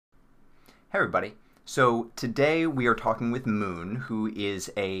Hey everybody. So today we are talking with Moon, who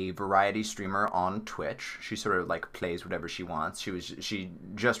is a variety streamer on Twitch. She sort of like plays whatever she wants. She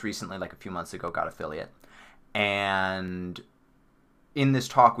just recently, like a few months ago, got affiliate. And in this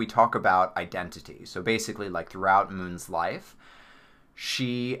talk we talk about identity. So basically, like throughout Moon's life,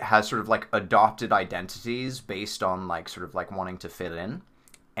 she has sort of like adopted identities based on like sort of like wanting to fit in,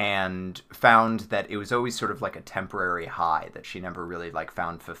 and found that it was always sort of like a temporary high, that she never really like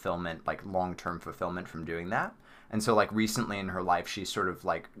found fulfillment, like long-term fulfillment from doing that. And so like recently in her life she's sort of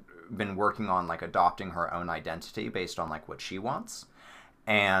like been working on like adopting her own identity based on like what she wants,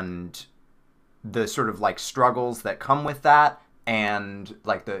 and the sort of like struggles that come with that, and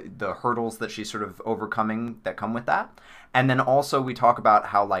like the hurdles that she's sort of overcoming that come with that. And then also we talk about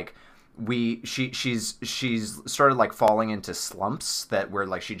how like she's started like falling into slumps that where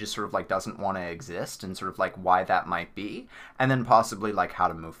like she just sort of like doesn't want to exist, and sort of like why that might be, and then possibly like how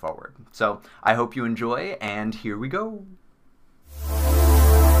to move forward. So I hope you enjoy, and here we go.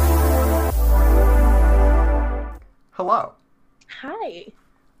 Hello. Hi.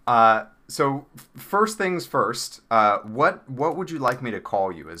 So first things first, what would you like me to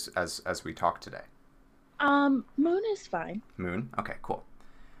call you as we talk today? Moon is fine. Moon. Okay, cool.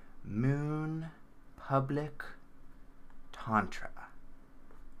 Moon Public Tantra.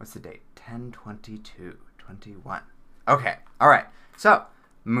 What's the date? 10/22/21. Okay. All right. So,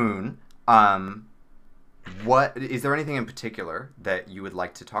 Moon, what is there anything in particular that you would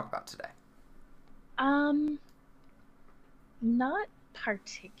like to talk about today? Um, Not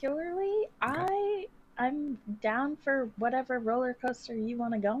particularly. Okay. I'm down for whatever roller coaster you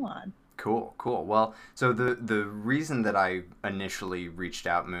want to go on. Cool, cool. Well, so the reason that I initially reached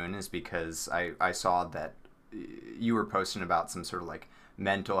out, Moon, is because I saw that you were posting about some sort of like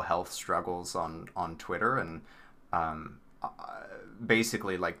mental health struggles on Twitter, and um, uh,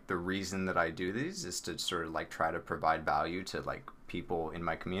 basically like the reason that I do these is to sort of like try to provide value to like people in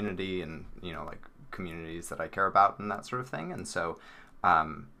my community, and like communities that I care about and that sort of thing. And so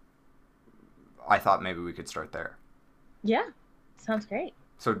um, I thought maybe we could start there. Yeah, sounds great.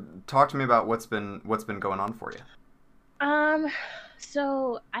 So talk to me about what's been going on for you. Um,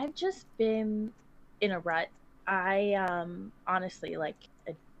 so I've just been in a rut. I honestly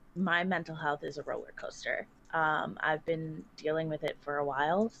my mental health is a roller coaster. I've been dealing with it for a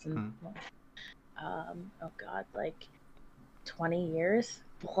while since Mm, oh God, like 20 years.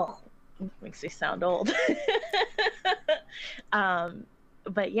 Whoa, makes me sound old. um,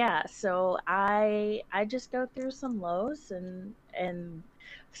 but yeah, so I just go through some lows, and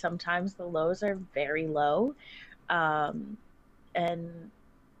sometimes the lows are very low. Um, and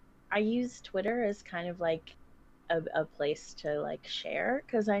I use Twitter as kind of like a place to like share,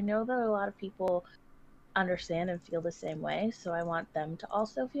 because I know that a lot of people understand and feel the same way. So I want them to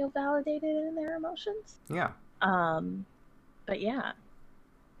also feel validated in their emotions. yeah. Um, but yeah.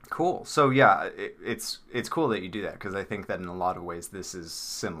 Cool. So yeah, it's cool that you do that, because I think that in a lot of ways this is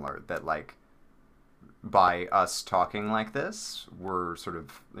similar. That like by us talking like this, we're sort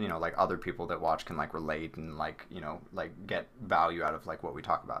of like other people that watch can like relate, and like like get value out of like what we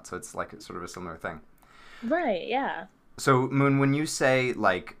talk about. So it's like sort of a similar thing. Right, yeah. So Moon, when you say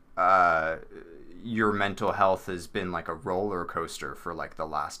like your mental health has been like a roller coaster for like the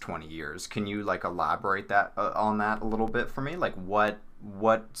last 20 years, can you like elaborate that on that a little bit for me? Like what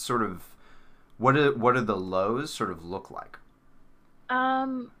sort of what are the lows sort of look like?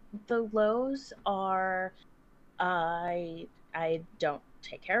 Um, the lows are I don't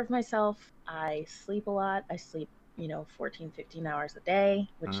take care of myself. I sleep a lot. I sleep, 14, 15 hours a day,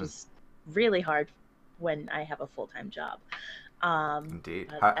 which Mm, is really hard when I have a full-time job.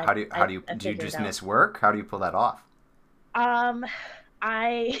 indeed. But How do you I do you figure it just out. miss work? How do you pull that off? Um,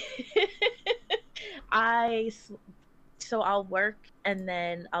 I I s- so I'll work, and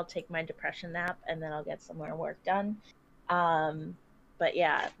then I'll take my depression nap, and then I'll get some more work done. Um, but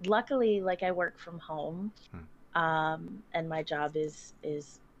yeah, luckily, like I work from home, Hmm. and my job is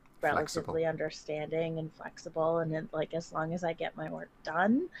Flexible. relatively understanding and flexible, and like as long as I get my work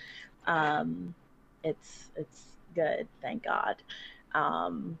done, um, it's good, thank God.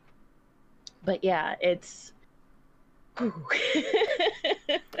 Um, but yeah, it's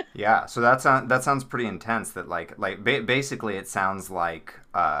Yeah, so that sounds pretty intense. That basically it sounds like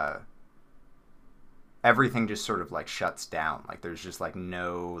everything just sort of like shuts down. Like there's just like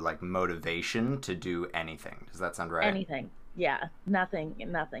no like motivation to do anything. Does that sound right? anything. Yeah, nothing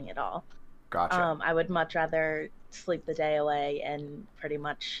at all. Gotcha. I would much rather sleep the day away and pretty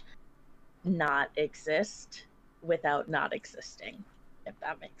much not exist without not existing, if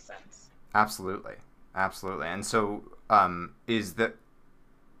that makes sense. Absolutely. Absolutely. And so is that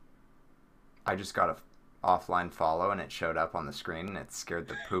I just got a offline follow and it showed up on the screen and it scared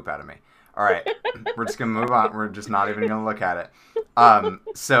the poop out of me. All right, we're just gonna move on. We're just not even gonna look at it.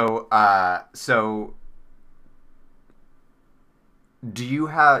 So do you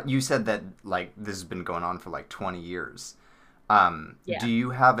have? You said that like this has been going on for like 20 years. Yeah. Do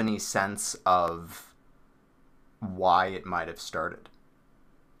you have any sense of why it might have started?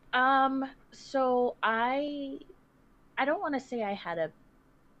 So I don't want to say I had a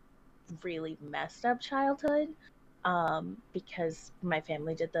really messed up childhood, because my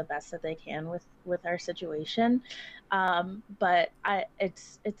family did the best that they can with our situation. But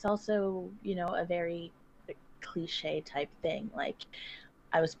it's also, a very cliche type thing. Like,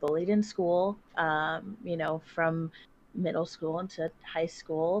 I was bullied in school, from middle school into high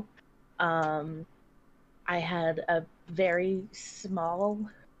school. Um, I had a very small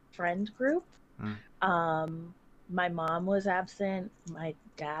friend group. Mm, Um, my mom was absent. My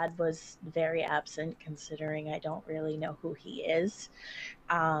dad was very absent, considering I don't really know who he is.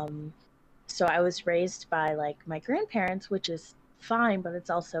 Um, so I was raised by like my grandparents, which is fine, but it's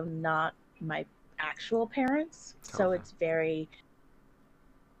also not my actual parents. So totally. it's very,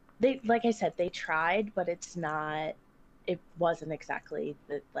 like I said, they tried, but it wasn't exactly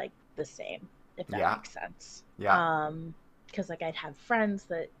the same, if that Yeah. makes sense. Yeah. Because like I'd have friends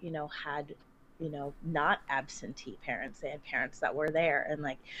that, had, not absentee parents. They had parents that were there, and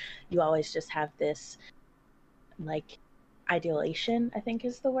like you always just have this like idealization, I think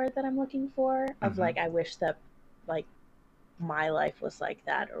is the word that I'm looking for, of Mm-hmm. like, I wish that like my life was like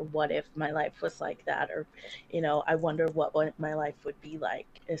that, or what if my life was like that, or I wonder what my life would be like,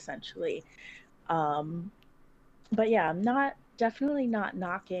 essentially. um but yeah, I'm not definitely not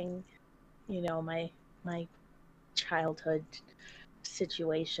knocking, my childhood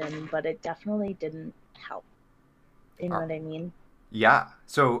situation, but it definitely didn't help. You know Uh, what I mean? yeah.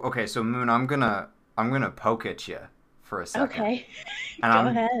 So okay. So Moon, I'm gonna poke at you for a second, Okay. and Go I'm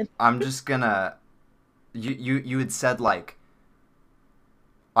ahead. I'm just gonna you had said like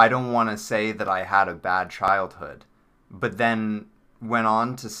I don't want to say that I had a bad childhood, but then went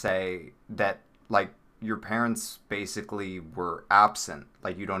on to say that like your parents basically were absent,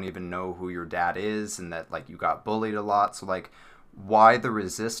 like you don't even know who your dad is, and that like you got bullied a lot. So like, why the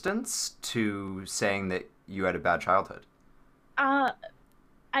resistance to saying that you had a bad childhood? uh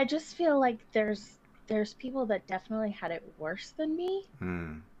I just feel like there's people that definitely had it worse than me.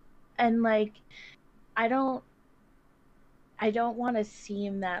 Hmm. And like, I don't I don't want to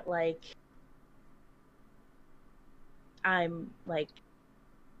seem that like I'm like,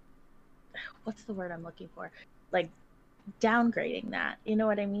 what's the word I'm looking for? Like, downgrading that. You know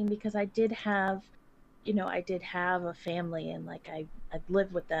what I mean? Because I did have a family, and like I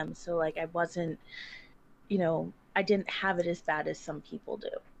lived with them, so like I didn't have it as bad as some people do,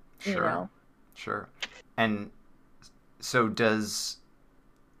 you Sure. know. Sure. And so does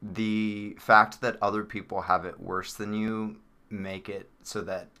the fact that other people have it worse than you make it so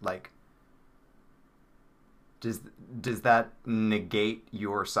that like does does that negate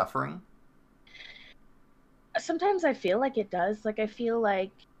your suffering? Sometimes I feel like it does. Like, I feel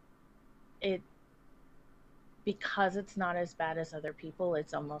like it, because it's not as bad as other people,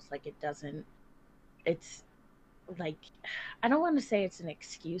 it's almost like it doesn't, it's like, I don't want to say it's an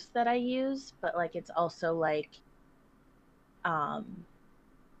excuse that I use, but like it's also like, um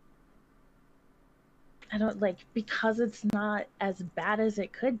I don't like, because it's not as bad as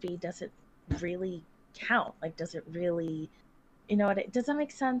it could be, does it really count? Like, does it really, does that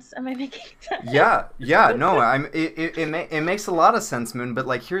make sense? Am I making sense? Yeah, yeah, no, it makes a lot of sense, Moon, but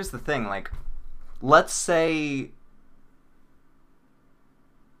like here's the thing, like let's say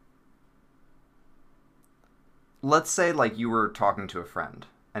like you were talking to a friend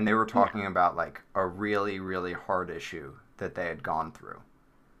and they were Yeah. talking about like a really really hard issue that they had gone through.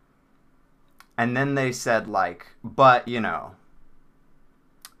 And then they said like, but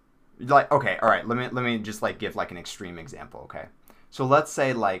like okay, all right, let me just like give like an extreme example, okay? So let's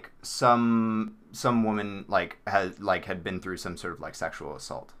say like some woman had been through some sort of like sexual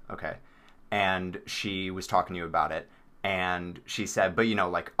assault, okay? And she was talking to you about it, and she said, but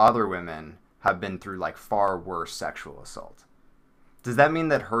like other women have been through like far worse sexual assault. Does that mean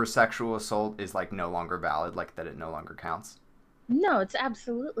that her sexual assault is like no longer valid, like that it no longer counts? No, it's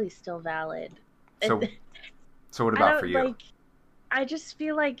absolutely still valid. So It, so what I about for don't you? like, I just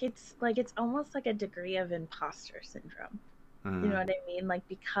feel like it's almost like a degree of imposter syndrome. You know Mm, what I mean? Like,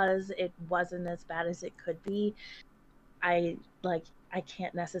 because it wasn't as bad as it could be, I like I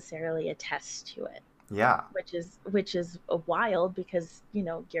can't necessarily attest to it, yeah. which is wild, because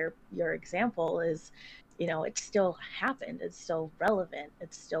your example is, it still happened. It's still relevant.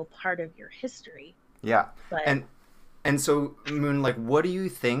 It's still part of your history. Yeah. But And so, Moon, like, what do you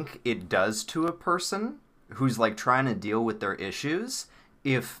think it does to a person who's like trying to deal with their issues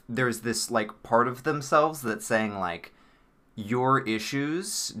if there's this like part of themselves that's saying like your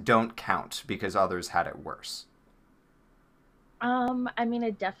issues don't count because others had it worse? I mean,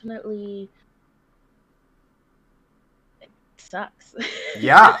 it definitely sucks.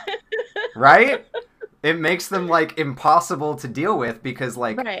 Yeah, right? It makes them like impossible to deal with because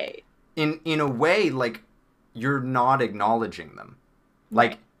like Right. in a way like you're not acknowledging them.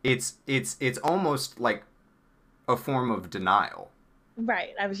 Like Right. it's almost like a form of denial.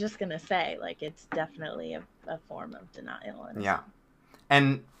 Right. I was just gonna say, like, it's definitely a form of denial in a Yeah. sense.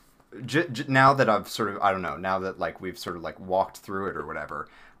 And now that I've sort of I don't know, now that like we've sort of like walked through it or whatever,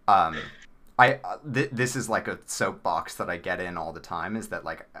 this is like a soapbox that I get in all the time is that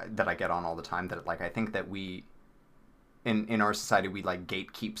like that I get on all the time that like I think that we in our society we like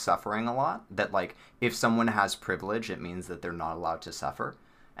gatekeep suffering a lot, that like if someone has privilege it means that they're not allowed to suffer.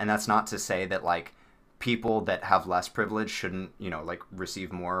 And that's not to say that like people that have less privilege shouldn't, like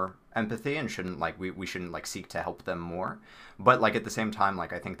receive more empathy and shouldn't like we shouldn't like seek to help them more. But like at the same time,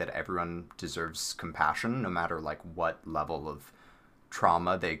 like I think that everyone deserves compassion no matter like what level of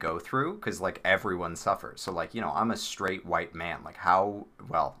trauma they go through, because like everyone suffers. So like, I'm a straight white man. Like how,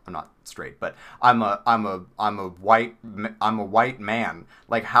 well, I'm not straight, but I'm a white man.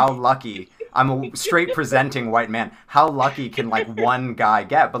 Like how lucky, I'm a straight presenting white man. How lucky can like one guy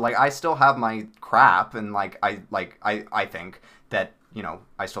get? But like I still have my crap, and like I think that,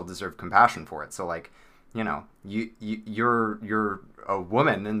 I still deserve compassion for it. So like, you're a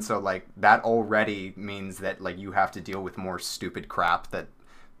woman, and so like that already means that like you have to deal with more stupid crap that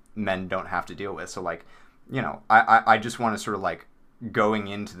men don't have to deal with. So like, I just want to sort of like going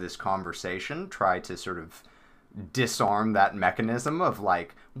into this conversation try to sort of disarm that mechanism of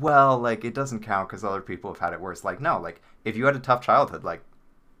like, well, like it doesn't count because other people have had it worse. Like no, like if you had a tough childhood, like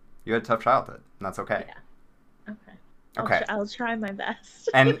you had a tough childhood, and that's okay. Yeah. Okay. Okay. I'll try my best.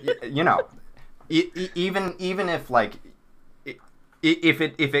 And even if like if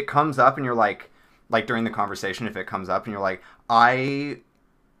it comes up and you're like during the conversation, if it comes up and you're like, I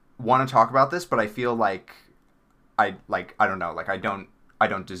want to talk about this but I feel like I don't know, like I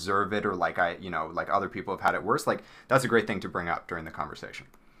don't deserve it, or like like other people have had it worse, like that's a great thing to bring up during the conversation.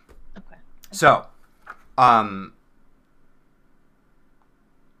 Okay. So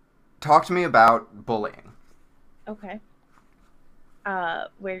talk to me about bullying. Okay.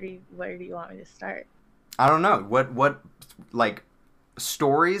 Where do you want me to start? I don't know what like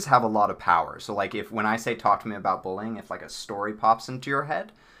stories have a lot of power. So like if when I say talk to me about bullying, if like a story pops into your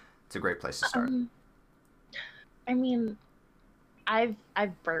head, it's a great place to start. Um, I mean, I've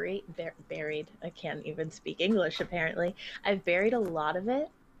buried. I can't even speak English apparently. I've buried a lot of it,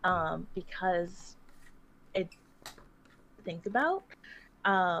 because it think about.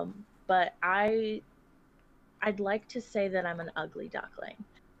 But I'd like to say that I'm an ugly duckling.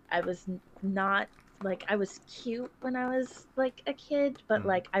 I was not like I was cute when I was like a kid, but Mm,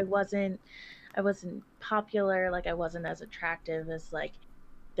 like I wasn't popular, like I wasn't as attractive as like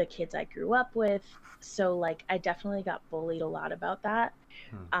the kids I grew up with. So like I definitely got bullied a lot about that.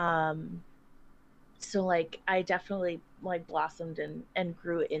 mm, Um so like I definitely like blossomed and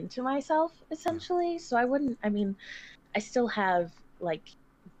grew into myself yeah, essentially. So I mean, I still have like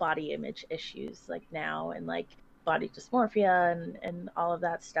body image issues like now, and like body dysmorphia and all of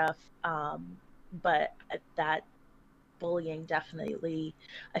that stuff. But that bullying definitely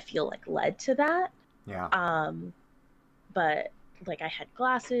I feel like led to that. yeah. Um, but like I had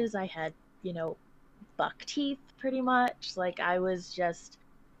glasses, I had, you know, buck teeth pretty much. Like I was just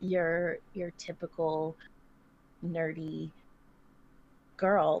your typical nerdy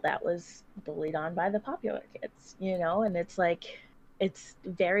girl that was bullied on by the popular kids, and it's like it's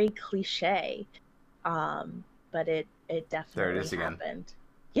very cliche. But it There it definitely is again. happened.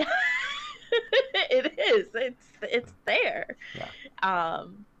 Yeah. It is. It's there. Yeah.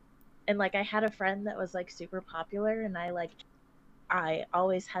 Um and like I had a friend that was like super popular, and I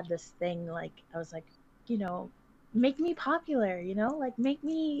always had this thing, like I was like, you know, make me popular, like make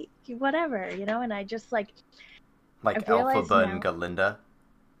me whatever, and I just like I Like realized Elphaba and now, Galinda.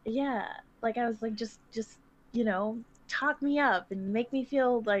 yeah, like I was like just talk me up and make me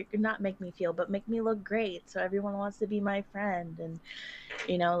feel like, not make me feel, but make me look great so everyone wants to be my friend. And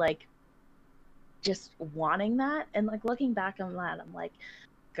like just wanting that, and like looking back on that, I'm like,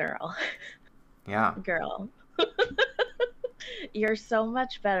 girl, Yeah. girl, you're so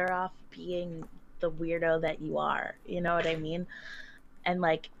much better off being the weirdo that you are, you know what I mean? And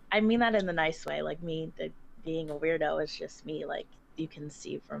like I mean that in the nice way. Like me, being a weirdo is just me. Like you can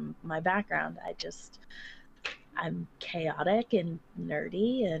see from my background, I'm chaotic and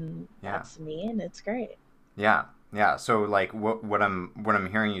nerdy, and Yeah. that's me, and it's great. Yeah. Yeah. So like what I'm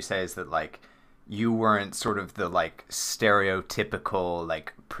hearing you say is that like you weren't sort of the like stereotypical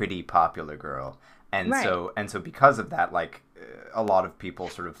like pretty popular girl. Right. And so because of that like a lot of people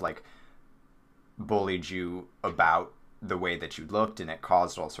sort of like bullied you about the way that you looked, and it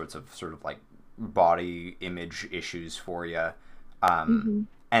caused all sorts of sort of like body image issues for you. Um, Hmm.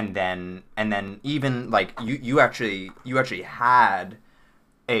 and then even like you actually had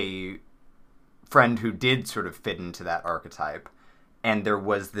a friend who did sort of fit into that archetype, and there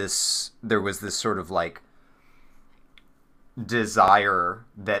was this sort of like desire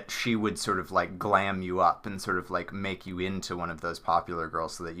that she would sort of like glam you up and sort of like make you into one of those popular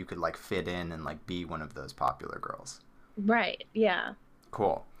girls so that you could like fit in and like be one of those popular girls. Right. Yeah.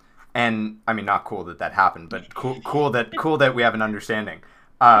 Cool. And I mean, not cool that that happened, but cool that we have an understanding.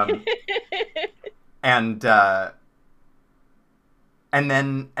 And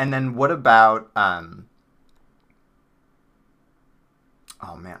and then what about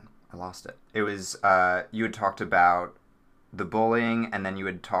oh man, I lost it. It was you had talked about the bullying, and then you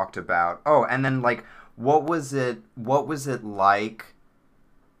had talked about oh, and then like what was it like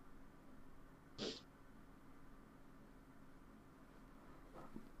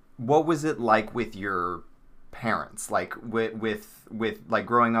what was it like with your parents, like with like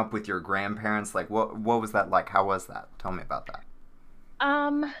growing up with your grandparents, like what was that like, how was that, tell me about that.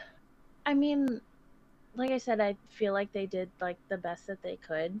 um, I mean, like I said, I feel like they did like the best that they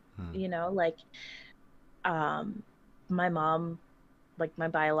could. Hmm. Like um, my mom, like my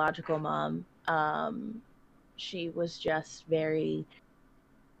biological mom, she was just very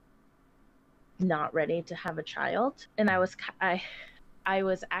not ready to have a child, and I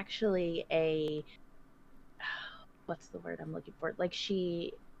was actually a what's the word I'm looking for? Like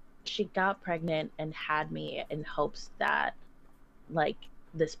she got pregnant and had me in hopes that like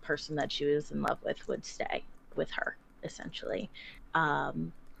this person that she was in love with would stay with her, essentially.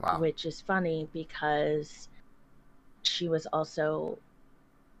 Um, Wow. which is funny because she was also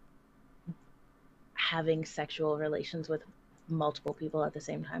having sexual relations with multiple people at the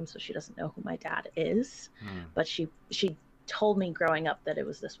same time, so she doesn't know who my dad is. Hmm. But she told me growing up that it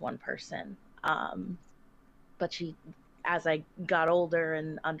was this one person. But she, as I got older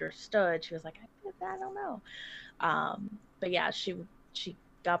and understood, she was like, I don't know. But yeah, she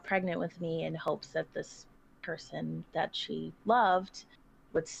got pregnant with me in hopes that this person that she loved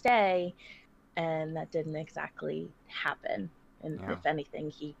would stay, and that didn't exactly happen. And Yeah. if anything,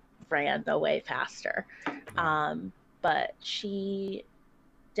 he ran away faster. Yeah. Um, but she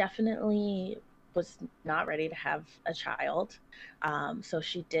definitely was not ready to have a child. So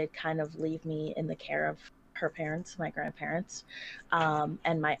she did kind of leave me in the care of her parents, my grandparents,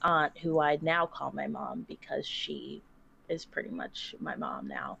 and my aunt, who I now call my mom because she is pretty much my mom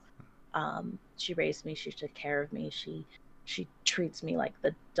now. She raised me, she took care of me, she treats me like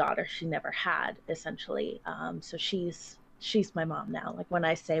the daughter she never had, essentially. So she's my mom now. Like when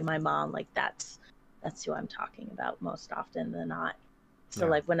I say my mom, like that's who I'm talking about most often than not. So Yeah.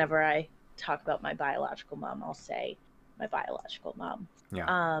 like whenever I talk about my biological mom, I'll say my biological mom. Yeah.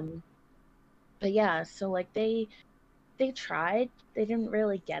 Um, but yeah, so like they tried, they didn't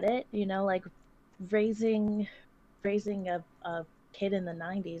really get it, like raising raising a kid in the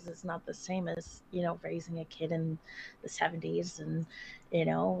 90s is not the same as raising a kid in the 70s, and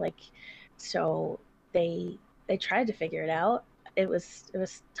like so they they tried to figure it out. It was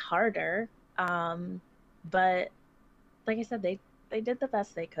harder, but like I said, they did the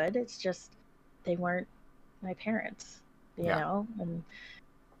best they could. It's just they weren't my parents, Yeah. and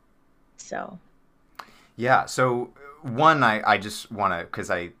so Yeah. So one, I just want to, because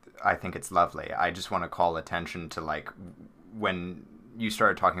I think it's lovely. I just want to call attention to like when you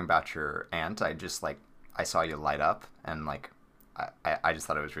started talking about your aunt. I just like I saw you light up, and like I just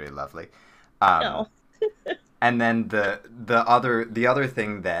thought it was really lovely. Um, no. and then the other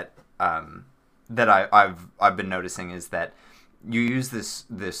thing that that I've been noticing is that you use this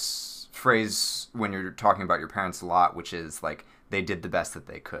phrase when you're talking about your parents a lot, which is like they did the best that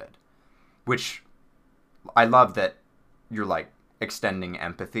they could, which I love that you're like extending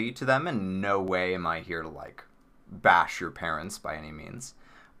empathy to them. In no way am I here to like bash your parents by any means.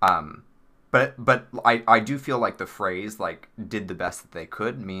 Um, but I do feel like the phrase like did the best that they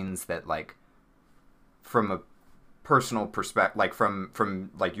could means that like from a personal perspective, like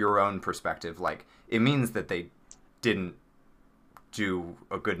from like your own perspective, like it means that they didn't do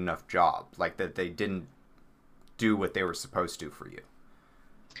a good enough job, like that they didn't do what they were supposed to for you.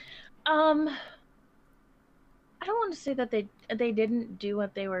 Um, I don't want to say that they didn't do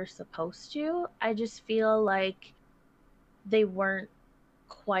what they were supposed to. I just feel like they weren't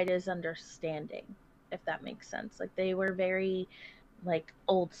quite as understanding, if that makes sense. Like they were very like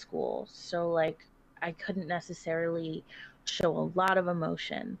old school. So like I couldn't necessarily show a lot of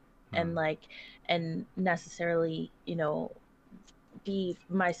emotion and Hmm. like and necessarily, be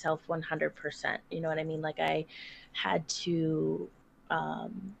myself 100%. You know what I mean? Like I had to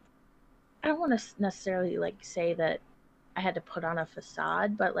um I don't want to necessarily like say that I had to put on a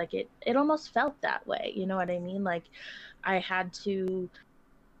facade, but like it almost felt that way. You know what I mean? Like I had to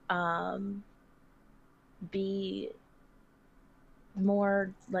um be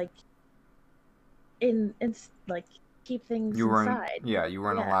more like in like keep things You weren't, inside. yeah, you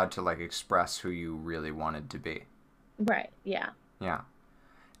weren't Yeah. allowed to like express who you really wanted to be. Right. Yeah. Yeah.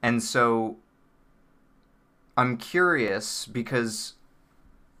 And so I'm curious because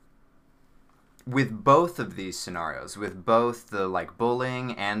with both of these scenarios, with both the like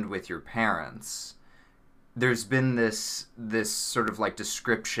bullying and with your parents, there's been this sort of like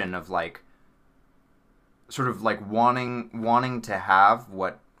description of like sort of like wanting to have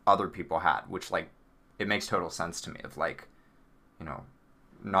what other people had, which like it makes total sense to me of like, you know,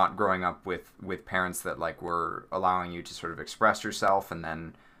 not growing up with parents that like were allowing you to sort of express yourself and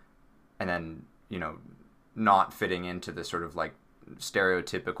then not fitting into the sort of like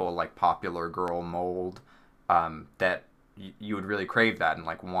stereotypical like popular girl mold, that you would really crave that and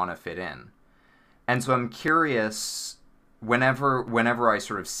like want to fit in. And so I'm curious, whenever I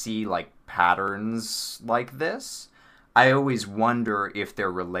sort of see like patterns like this, I always wonder if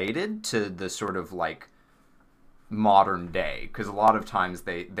they're related to the sort of like modern day, because a lot of times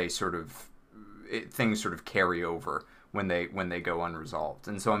they sort of things sort of carry over when they go unresolved.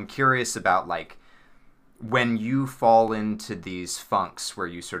 And so I'm curious about like when you fall into these funks where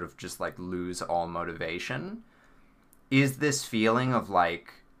you sort of just like lose all motivation, is this feeling of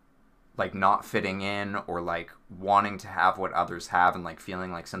like not fitting in or like wanting to have what others have and like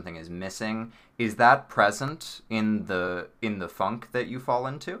feeling like something is missing, is that present in the funk that you fall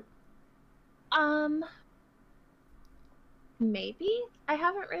into? Um, maybe I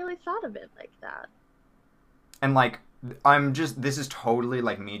haven't really thought of it like that. And like I'm just this is totally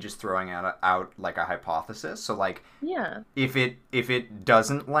like me just throwing out like a hypothesis. So like Yeah. if it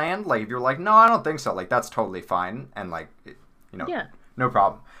doesn't land, like if you're like no, I don't think so, like that's totally fine and like you know Yeah. no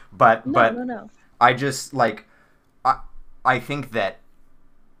problem. But No, but no, no. I just like I I think that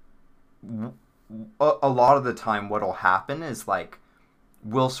a lot of the time what'll happen is like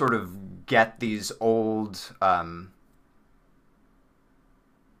we'll sort of get these old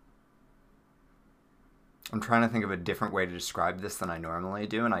I'm trying to think of a different way to describe this than I normally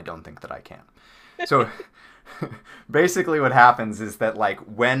do, and I don't think that I can. So basically what happens is that like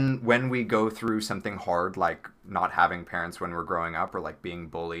when we go through something hard like not having parents when we're growing up or like being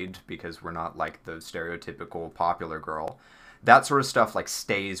bullied because we're not like the stereotypical popular girl, that sort of stuff like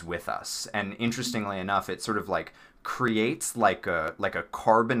stays with us. And interestingly enough, it sort of like creates like a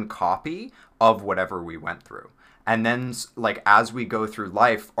carbon copy of whatever we went through. And then like as we go through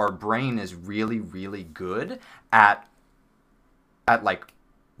life, our brain is really really good at like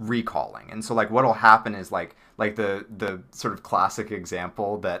recalling. And so like what'll happen is like the sort of classic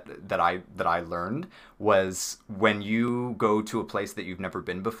example that I learned was when you go to a place that you've never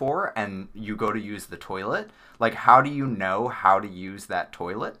been before and you go to use the toilet, like how do you know how to use that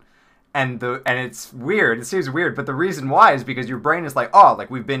toilet? And it's weird, it seems weird, but the reason why is because your brain is like, oh, like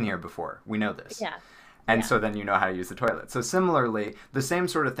we've been here before, we know this. Yeah. And Yeah. so then you know how to use the toilet. So similarly, the same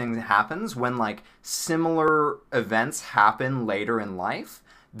sort of thing happens when like similar events happen later in life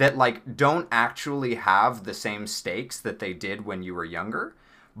that like don't actually have the same stakes that they did when you were younger,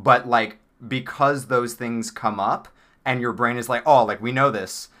 but like because those things come up and your brain is like, "Oh, like we know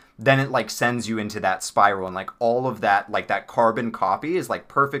this." Then it like sends you into that spiral and like all of that like that carbon copy is like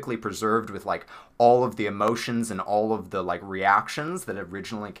perfectly preserved with like all of the emotions and all of the like reactions that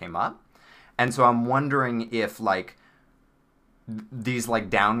originally came up. And so I'm wondering if like these like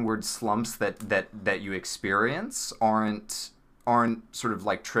downward slumps that you experience aren't sort of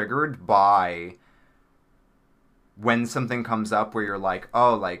like triggered by when something comes up where you're like,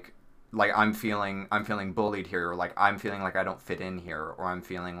 oh, like I'm feeling bullied here, or like I'm feeling like I don't fit in here, or I'm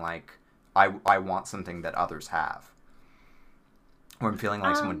feeling like I want something that others have, or I'm feeling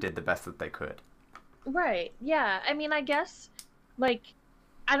like someone Um, did the best that they could. right. Yeah. I mean, I guess like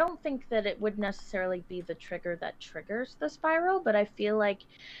I don't think that it would necessarily be the trigger that triggers the spiral, but I feel like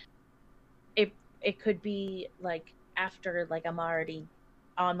it it could be like after like I'm already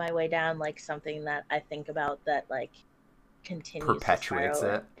on my way down, like something that I think about that like continues to Perpetuates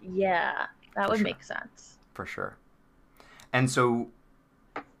spiral it. it. Yeah, that For would sure. make sense. For sure. And so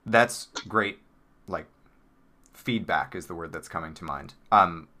that's great, like, feedback is the word that's coming to mind.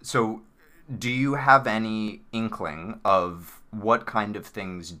 So do you have any inkling of what kind of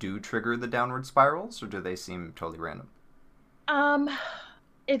things do trigger the downward spirals, or do they seem totally random? Um,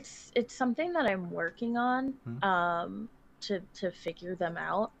 it's something that I'm working on Hmm. to figure them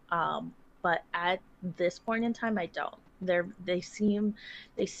out. But at this point in time I don't.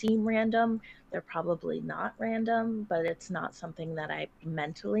 They seem random. They're probably not random, but it's not something that I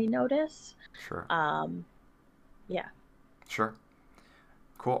mentally notice. Sure. Um, yeah. Sure.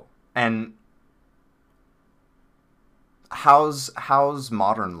 Cool. And how's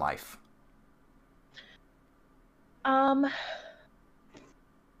modern life? Um,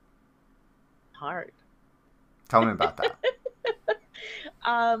 hard. Tell me about that.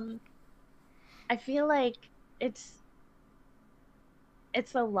 um, I feel like it's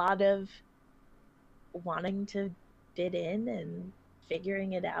it's a lot of wanting to fit in and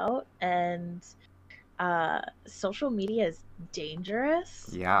figuring it out, and social media is dangerous,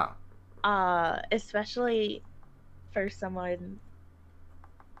 Yeah. especially for someone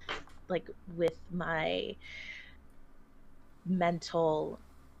like with my mental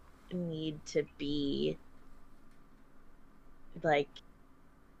need to be like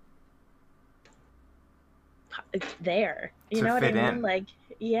there, you To know what I fit mean? in. Like,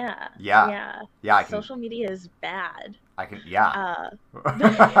 yeah, Yeah. yeah, Yeah, I can social media is bad. I can yeah. uh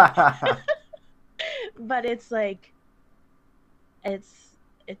but it's like it's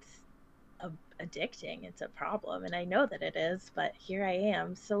addicting. It's a problem, and I know that it is, but here I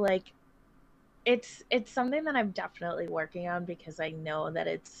am. So like it's something that I'm definitely working on, because I know that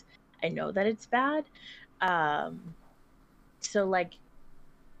it's bad. um so like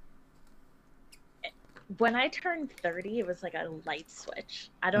when I turned 30, it was like a light switch.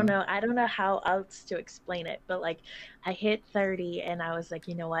 Hmm. I don't know how else to explain it, but like I hit 30 and I was like,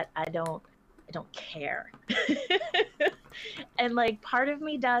 you know what? I don't care. And like part of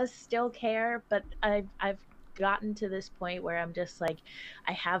me does still care, but I've gotten to this point where I'm just like,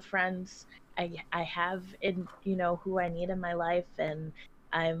 I have friends, I have in who I need in my life, and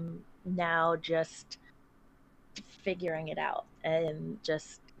I'm now just figuring it out and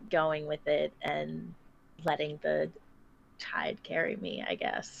just going with it and letting the tide carry me, I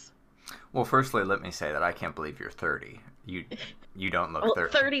guess. Well, firstly, let me say that I can't believe you're 30. You don't look Well,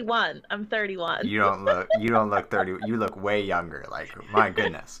 30. 31. I'm 31. You don't look 30. You look way younger. Like, my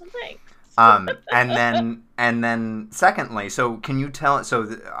goodness. Thanks. And then secondly, so can you tell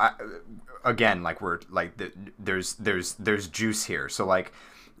again, like, there's juice here. So, like,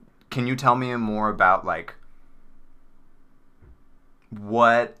 can you tell me more about, like,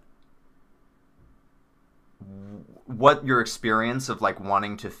 what what your experience of, like,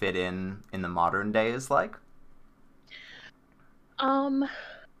 wanting to fit in the modern day is like? Um,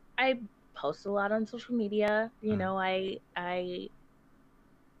 I post a lot on social media. Mm,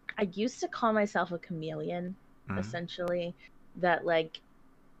 I used to call myself a chameleon, mm, essentially, that like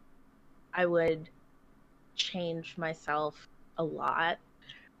I would change myself a lot,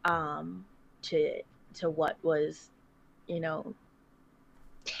 um to what was, you know,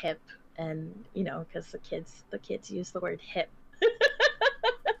 hip, and because the kids use the word hip.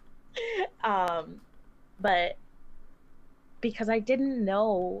 um but because I didn't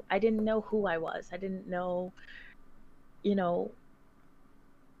know who I was. I didn't know, you know,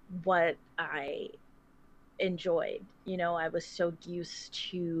 what I enjoyed. I was so used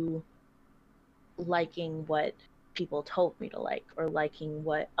to liking what people told me to like, or liking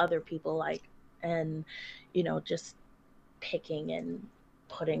what other people like, and just picking and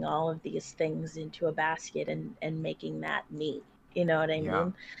putting all of these things into a basket, and making that me. You know what I yeah.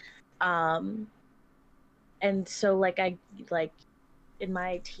 mean? Um and so like in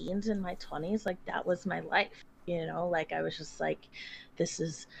my teens and my 20s, like that was my life. Like I was just like, this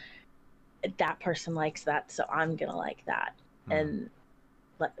is that person likes that, so I'm gonna like that. Mm, And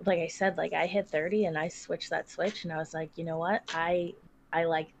like I said, like I hit 30 and I switched that switch, and I was like, you know what? I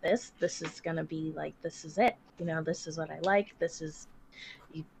like this. This is gonna be like, this is it. This is what I like. This is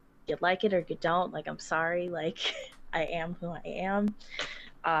you. You like it or you don't. Like, I'm sorry. Like, I am who I am.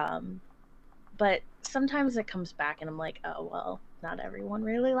 Um, but sometimes it comes back, and I'm like, oh well, not everyone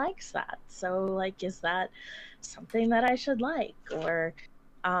really likes that. So like, is that something that I should like, or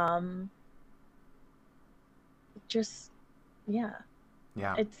um, just yeah.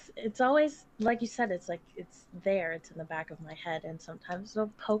 yeah. It's always like you said, it's like it's there, it's in the back of my head, and sometimes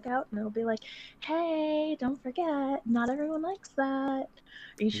it'll poke out and it'll be like, hey, don't forget, not everyone likes that.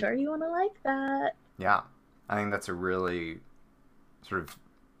 Are you Y- sure you want to like that? Yeah. I think that's a really sort of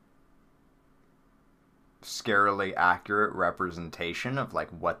scarily accurate representation of like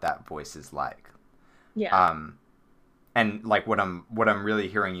what that voice is like. Yeah. Um, and like what I'm really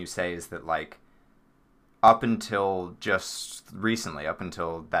hearing you say is that like up until just recently, up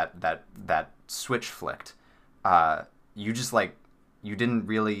until that switch flicked, uh, you just like you didn't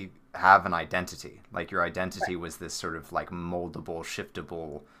really have an identity. Like your identity Right. was this sort of like moldable,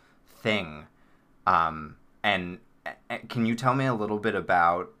 shiftable thing. And can you tell me a little bit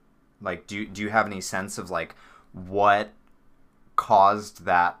about like do you have any sense of like what caused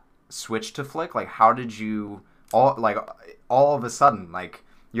that switch to flick? Like how did you all of a sudden like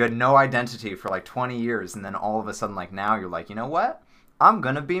you had no identity for like 20 years and then all of a sudden like now you're like, "You know what? I'm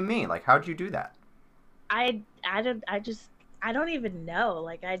going to be me." Like how'd you do that? I don't even know.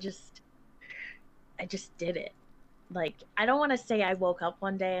 Like I just did it. Like I don't want to say I woke up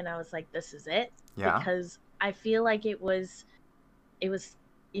one day and I was like, this is it, Yeah. because I feel like it was,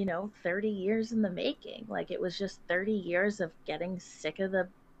 30 years in the making. Like it was just 30 years of getting sick of the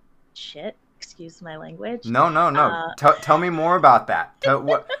shit, excuse my language. No, no, no. Uh Tell me more about that.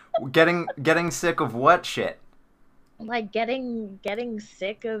 What getting sick of what shit? like getting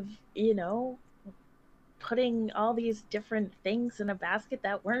sick of, putting all these different things in a basket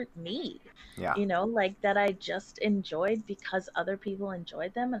that weren't me, Yeah. like that I just enjoyed because other people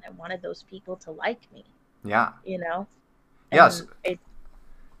enjoyed them and I wanted those people to like me, Yeah. you know? Yes. And it,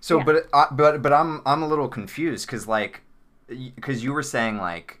 So, yeah, but I'm a little confused because like, because you were saying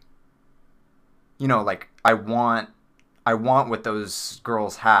like, like I want what those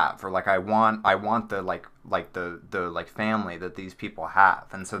girls have, or like I want the like family that these people have,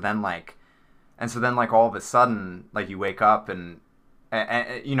 and so then like all of a sudden like you wake up and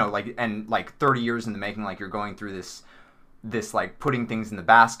like and like 30 years in the making, like you're going through this like putting things in the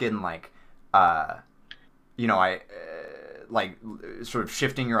basket and like uh I like sort of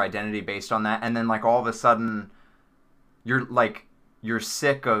shifting your identity based on that, and then like all of a sudden you're like you're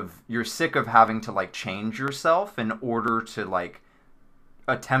sick of having to like change yourself in order to like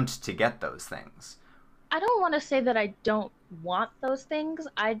attempt to get those things. I don't want to say that I don't want those things.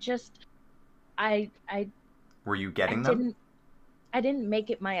 I just I I Were you I getting them? didn't I didn't make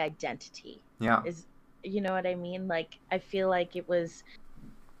it my identity. Yeah. Is, you know what I mean? Like I feel like it was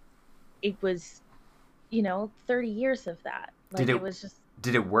 30 years of that. Did Like it it was just,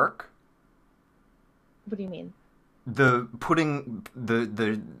 did it work? what do you mean? The putting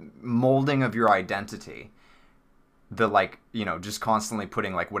the molding of your identity, the like just constantly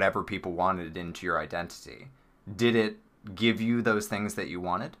putting like whatever people wanted into your identity, did it give you those things that you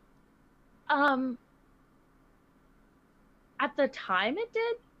wanted? Um at the time it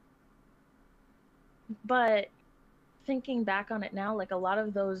did, but thinking back on it now, like a lot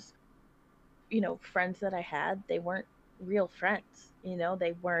of those, friends that I had, they weren't real friends.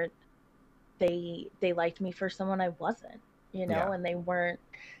 They weren't, they liked me for someone I wasn't, Yeah. and they weren't,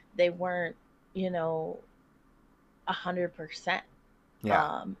 you know, 100%. Yeah.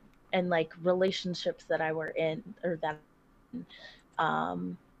 Um and like relationships that I were in, or that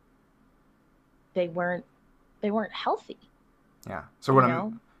um they weren't they weren't healthy, Yeah. So you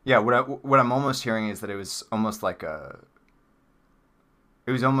know? what I'm almost hearing is that it was almost like a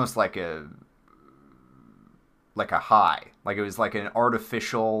high. Like it was like an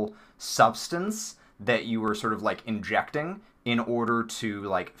artificial substance that you were sort of like injecting in order to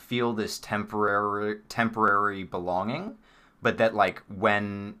like feel this temporary belonging, but that like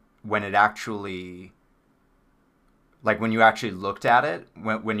when it actually like when you actually looked at it,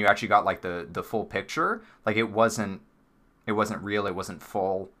 when you actually got like the full picture, like it wasn't real, it wasn't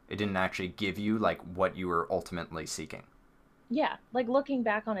full. It didn't actually give you like what you were ultimately seeking. Yeah, like looking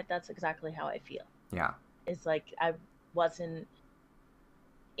back on it, that's exactly how I feel. Yeah. It's like I wasn't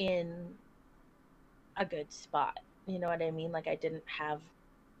in a good spot. You know what I mean? Like I didn't have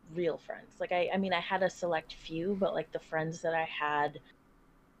real friends. Like I mean I had a select few, but like the friends that I had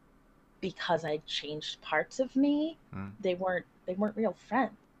because I changed parts of me, Mm. they weren't real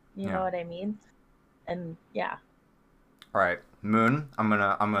friends. You know Yeah. what I mean? And yeah. All right, Moon. I'm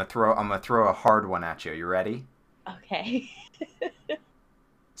gonna throw a hard one at you. You ready? Okay.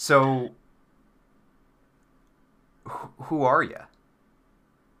 So, who are you?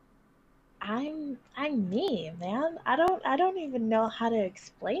 I'm me, man. I don't even know how to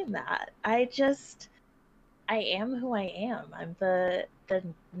explain that. I am who I am. I'm the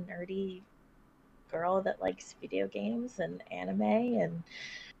nerdy girl that likes video games and anime and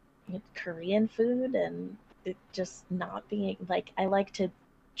Korean food, and it just not being like, I like to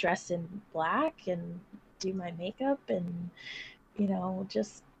dress in black and do my makeup and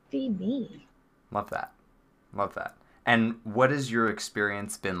just be me. Love that. Love that. And what has your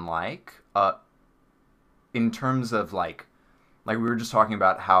experience been like in terms of like we were just talking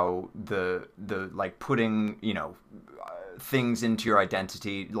about how the like putting, things into your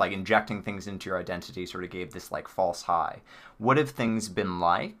identity, like injecting things into your identity sort of gave this like false high. What have things been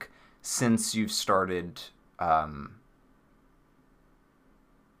like since you've started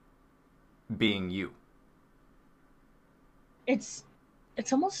being you? It's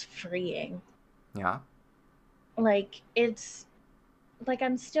almost freeing. Yeah. Like it's like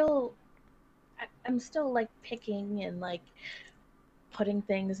I'm still like picking and like putting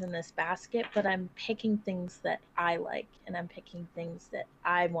things in this basket, but I'm picking things that I like and I'm picking things that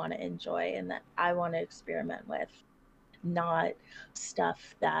I want to enjoy and that I want to experiment with, not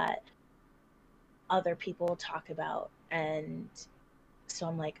stuff that other people talk about. And so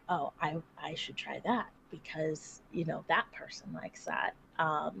I'm like, oh, I should try that because, that person likes that.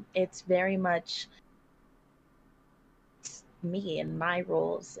 It's very much me and my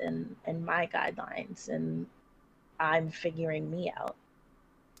rules and my guidelines, and I'm figuring me out.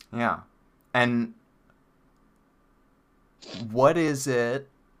 Yeah. And what is it?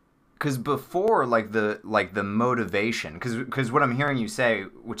 Because before, like the motivation, because what I'm hearing you say,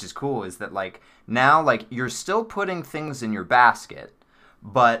 which is cool, is that like now like you're still putting things in your basket,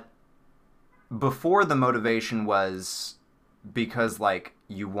 but before the motivation was because like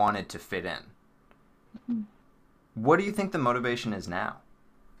you wanted to fit in. Mhm. What do you think the motivation is now?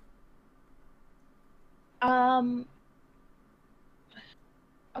 Um,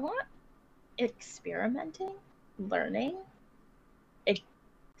 I want experimenting, learning, it,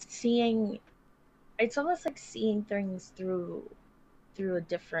 seeing. It's almost like seeing things through a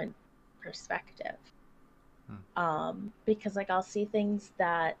different perspective. Hmm. Because like I'll see things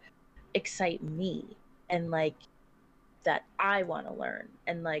that excite me and like that I want to learn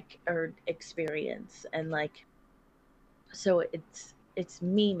and like or experience and like so it's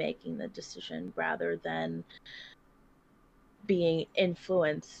me making the decision rather than being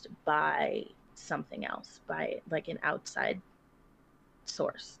influenced by something else, by like an outside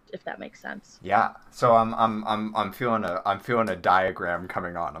source, if that makes sense. Yeah. So I'm feeling a diagram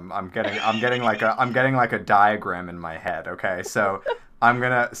coming on. I'm getting like a diagram in my head. Okay. So I'm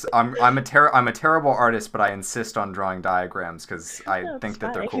a terrible artist, but I insist on drawing diagrams because I No, it's think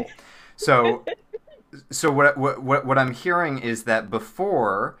that they're fine. cool. So what I'm hearing is that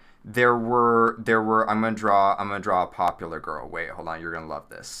before there were I'm gonna draw a popular girl. Wait, hold on. You're gonna love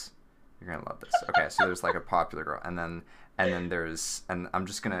this. You're gonna love this. Okay, so there's like a popular girl, and then there's, and I'm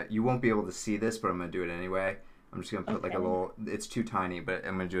just gonna, you won't be able to see this, but I'm gonna do it anyway. I'm just gonna put like a Okay. little, it's too tiny, but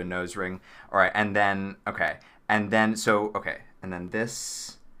I'm gonna do a nose ring. All right, and then okay, and then so okay, and then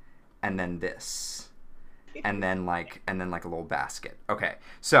this, and then this, and then like a little basket. Okay,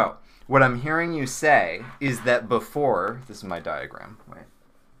 so what I'm hearing you say is that before, this is my diagram. Wait,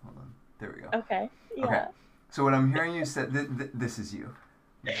 hold on. There we go. Okay. Okay, Yeah. so what I'm hearing you say, this is you.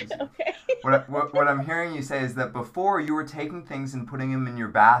 This is you. Okay. What I'm hearing you say is that before you were taking things and putting them in your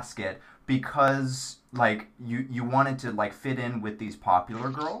basket because like you wanted to like fit in with these popular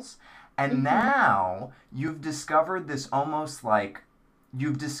girls, and Hmm. now you've discovered this almost like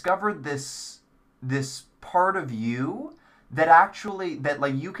you've discovered this part of you that actually that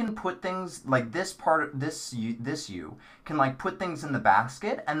like you can put things like this part this you can like put things in the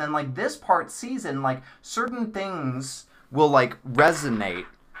basket, and then like this part sees it, and like certain things will like resonate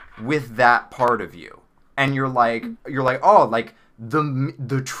with that part of you, and you're like oh, like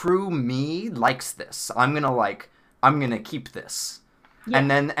the true me likes this. I'm gonna keep this, Yeah.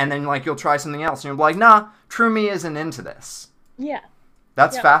 and then like you'll try something else and you're like nah, true me isn't into this. Yeah.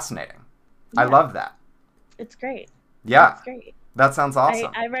 That's Yep. fascinating. I Yeah. love that. It's great. Yeah, It's great. that sounds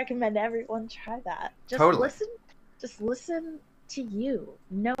awesome. I recommend everyone try that. Totally. Just listen to you.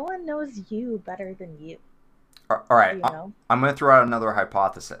 No one knows you better than you, All right, you know? I'm gonna throw out another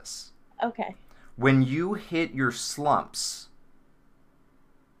hypothesis. Okay. When you hit your slumps,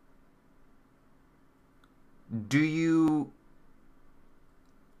 do you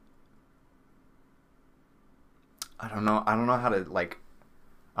I don't know how to like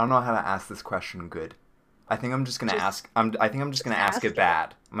I don't know how to ask this question good. I think I'm just gonna Just ask. I think I'm just gonna just ask it ask it.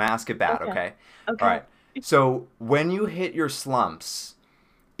 bad. I'm gonna ask it bad. Okay. Okay. All Okay. right. So when you hit your slumps,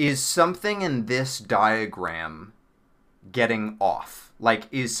 is something in this diagram getting off? Like,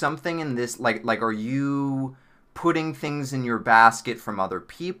 is something in this like are you putting things in your basket from other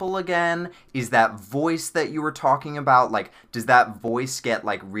people again? Is that voice that you were talking about, like, does that voice get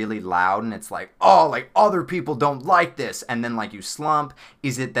like really loud and it's like, oh, like other people don't like this, and then like you slump?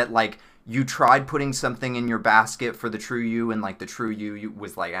 Is it that like you tried putting something in your basket for the true you, and like the true you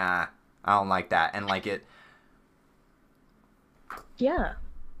was like, ah, I don't like that, and like it, Yeah,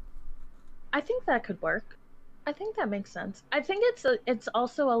 I think that could work. I think that makes sense. I think it's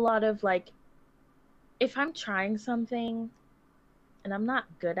also a lot of like, if I'm trying something and I'm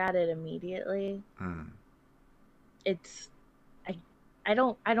not good at it immediately, Mm. it's I I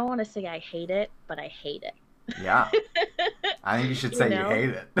don't want to say I hate it, but I hate Yeah. it. I think you should You say you know? hate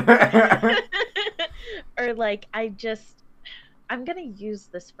it. Or like I'm gonna use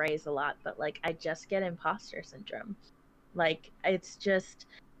this phrase a lot, but like I just get imposter syndrome. Like it's just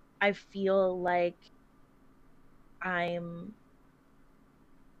I feel like I'm,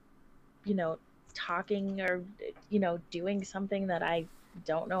 you know, talking or doing something that I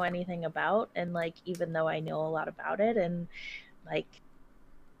don't know anything about, and like even though I know a lot about it, and like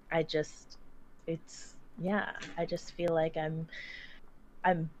I just it's yeah, I just feel like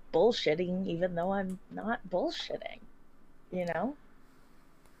I'm bullshitting even though I'm not bullshitting, you know?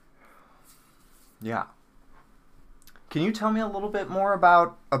 Yeah. Can you tell me a little bit more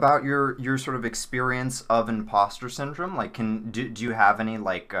about your sort of experience of imposter syndrome? Like, do you have any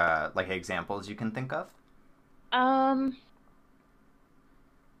like examples you can think of? Um,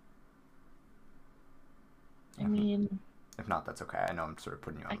 I If, mean, if not, that's okay. I know I'm sort of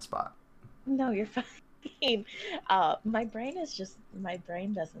putting you on I the spot. no, you're fine. My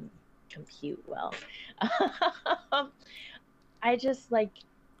brain doesn't compute well. Um, I just like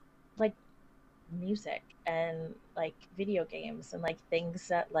music and like video games and like things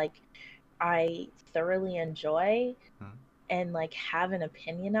that like I thoroughly enjoy Hmm. and like have an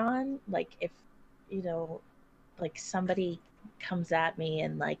opinion on. Like if you know, like somebody comes at me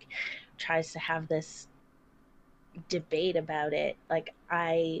and like tries to have this debate about it, like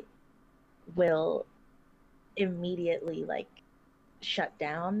I will immediately like shut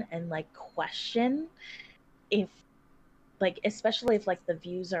down and like question if like especially if like the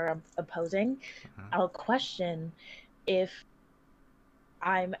views are opposing, Hmm. I'll question if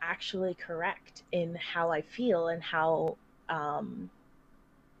I'm actually correct in how I feel and how um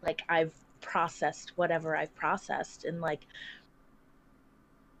like I've processed whatever I've processed, and like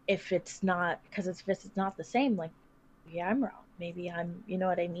if it's not, because if it's not the same, like maybe I'm wrong, maybe I'm, you know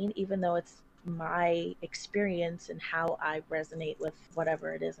what I mean, even though it's my experience and how I resonate with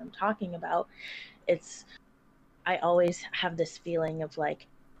whatever it is I'm talking about. It's I always have this feeling of like,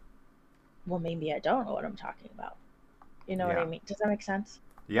 well, maybe I don't know what I'm talking about. You know what I Yeah. mean? Does that make sense?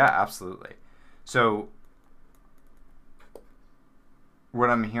 Yeah, absolutely. So what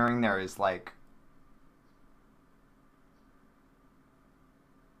I'm hearing there is like,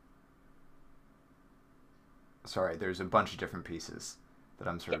 sorry, there's a bunch of different pieces that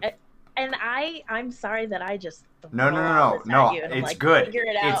I'm sort of. Yeah. And I'm sorry that I just No, no, throw no, all no, this at no. you and I'm It's like, good. figure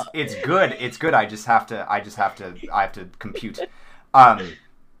it out. It's good. It's good. I have to compute.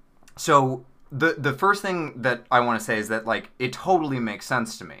 So the first thing that I want to say is that like it totally makes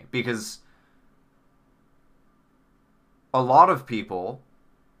sense to me because a lot of people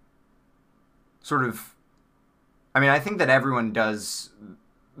sort of, I mean, I think that everyone does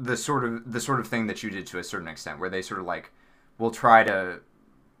the sort of thing that you did to a certain extent where they sort of like will try to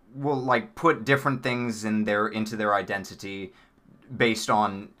will like put different things into their identity based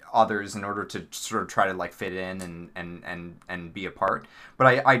on others in order to sort of try to like fit in and be a part.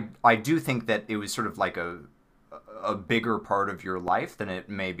 But I do think that it was sort of like a bigger part of your life than it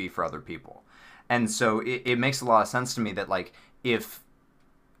may be for other people. And so it makes a lot of sense to me that like if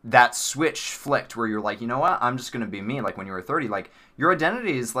that switch flicked where you're like, you know what, I'm just gonna be me, like when you were 30, like your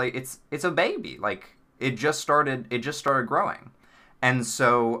identity is like it's a baby. Like it just started growing. And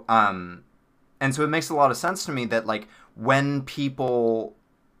so it makes a lot of sense to me that like when people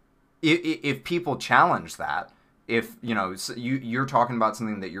if people challenge that, if you're talking about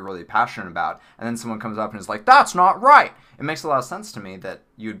something that you're really passionate about and then someone comes up and is like that's not right, it makes a lot of sense to me that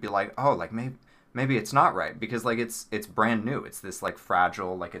you'd be like, oh, like maybe it's not right because like it's brand new, it's this like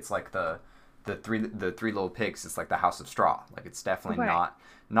fragile, like it's like the three little pigs, it's like the house of straw, like it's definitely Right,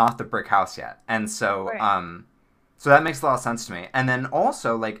 not the brick house yet. And so right. so that makes a lot of sense to me. And then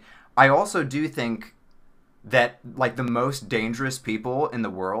also like I also do think that like the most dangerous people in the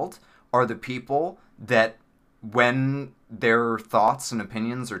world are the people that when their thoughts and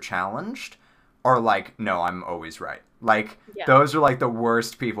opinions are challenged are like, no, I'm always right. Like Yeah. those are like the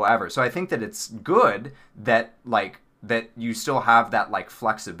worst people ever. So I think that it's good that like that you still have that like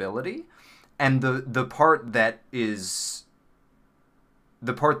flexibility. And the part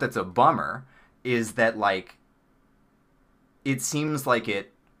that's a bummer is that like it seems like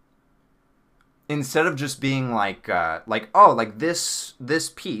instead of just being like, oh, like this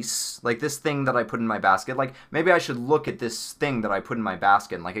piece, like this thing that I put in my basket, like maybe I should look at this thing that I put in my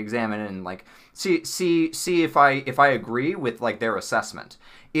basket and like examine it and like see if I agree with like their assessment.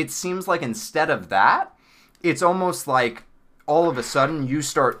 It seems like instead of that, it's almost like all of a sudden you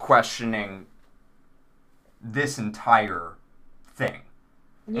start questioning this entire thing.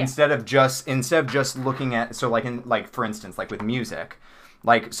 Yeah. Instead of just looking at, so like in, like for instance, like with music,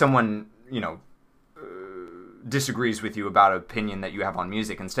 like someone, you know, disagrees with you about an opinion that you have on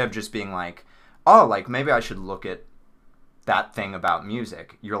music, instead of just being like, oh, like maybe I should look at that thing about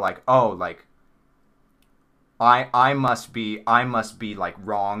music, you're like, oh, like I must be like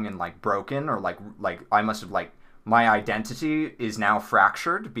wrong and like broken, or like I must have like my identity is now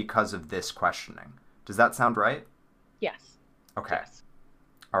fractured because of this questioning. Does that sound right? Yes. Okay. Yes.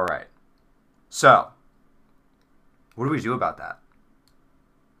 All right. So, what do we do about that?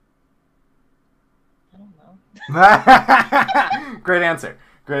 I don't know. Great answer.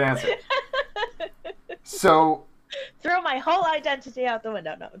 Great answer. So, throw my whole identity out the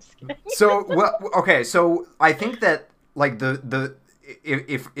window. No, I'm just kidding. So, well, okay. So, I think that like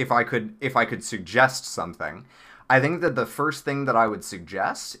if I could suggest something, I think that the first thing that I would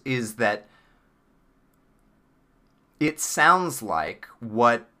suggest is that it sounds like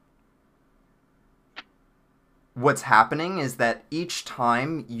what's happening is that each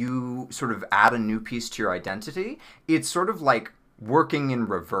time you sort of add a new piece to your identity, it's sort of like working in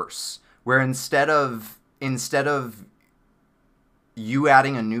reverse, where instead of you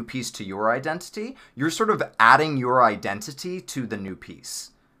adding a new piece to your identity, you're sort of adding your identity to the new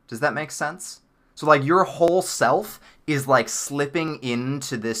piece. Does that make sense? So like your whole self is like slipping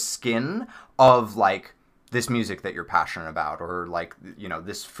into this skin of like this music that you're passionate about, or like, you know,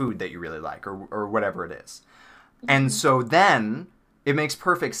 this food that you really like, or whatever it is. Mm-hmm. And so then it makes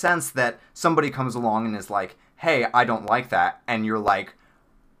perfect sense that somebody comes along and is like, hey, I don't like that. And you're like,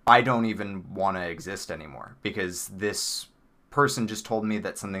 I don't even want to exist anymore because this person just told me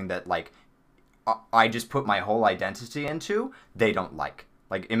that something that like I just put my whole identity into, they don't like.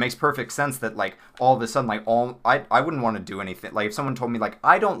 Like, it makes perfect sense that like all of a sudden, like I wouldn't want to do anything. Like if someone told me like,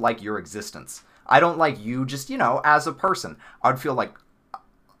 I don't like your existence, I don't like you just, you know, as a person, I'd feel like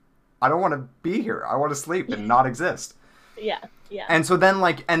I don't want to be here. I want to sleep and not exist. Yeah. Yeah. And so then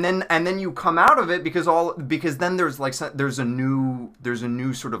like and then you come out of it because then there's like there's a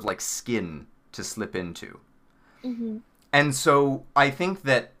new sort of like skin to slip into. Mm-hmm. And so I think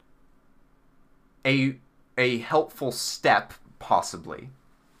that a helpful step possibly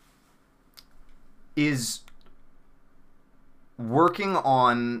is working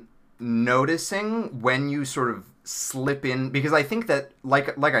on noticing when you sort of slip in, because I think that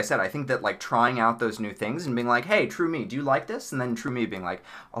like I said, I think that like trying out those new things and being like, hey, True Me, do you like this? And then True Me being like,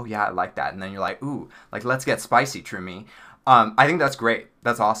 oh yeah, I like that. And then you're like, ooh, like let's get spicy, True Me. I think that's great.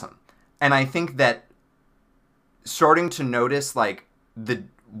 That's awesome. And I think that starting to notice like the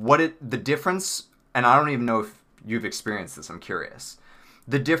difference, and I don't even know if you've experienced this, I'm curious.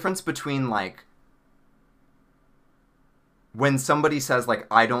 The difference between like when somebody says like,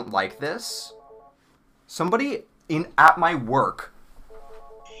 I don't like this, somebody at my work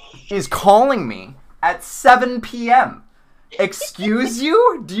is calling me at 7 p.m. Excuse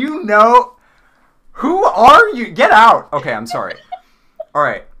you? Do you know? Who are you? Get out. Okay, I'm sorry. All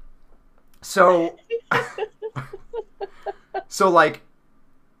right. So like,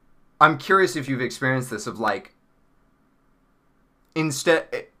 I'm curious if you've experienced this of like,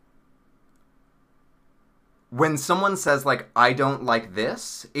 when someone says like, I don't like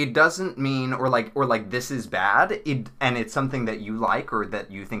this, it doesn't mean, or like this is bad, and it's something that you like or that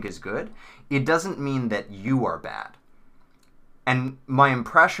you think is good, it doesn't mean that you are bad. And my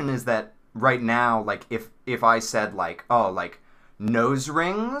impression is that right now, like if I said like, oh, like nose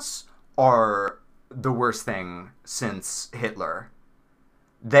rings are the worst thing since Hitler,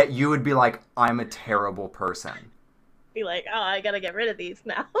 that you would be like, I'm a terrible person. Be like, oh, I gotta get rid of these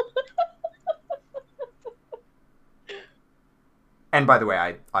now. And by the way,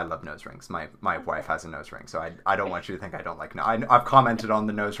 I love nose rings. My wife has a nose ring, so I don't want you to think I don't like. No, I've commented on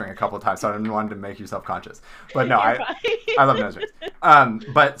the nose ring a couple of times, so I didn't want to make you self-conscious. But no, I love nose rings.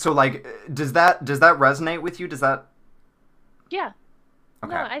 But so like, does that resonate with you? Does that? Yeah.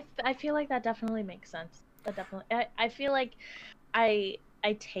 Okay. No, I feel like that definitely makes sense. That definitely. I feel like I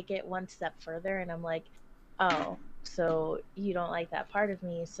take it one step further, and I'm like, oh, so you don't like that part of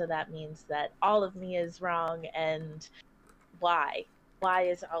me, so that means that all of me is wrong, and why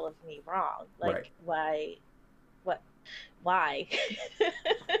is all of me wrong? Like, right. Why?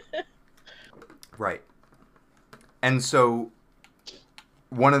 Right. And so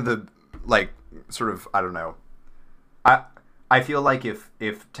one of the like sort of, I don't know. I feel like if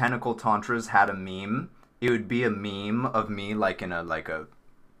Tentacle Tantras had a meme, it would be a meme of me like in a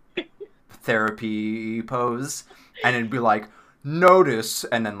therapy pose, and it'd be like, notice,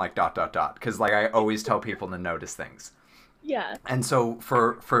 and then like ... because like I always tell people to notice things. Yeah. And so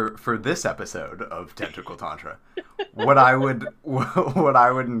for this episode of Tentacle Tantra, what I would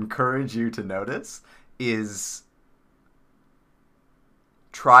encourage you to notice is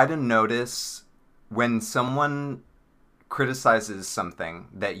try to notice when someone criticizes something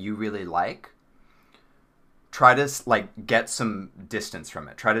that you really like. Try to like get some distance from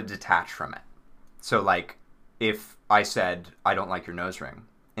it. Try to detach from it. So like if I said I don't like your nose ring,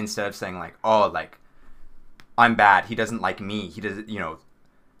 instead of saying like, oh, like I'm bad, he doesn't like me, he doesn't, you know,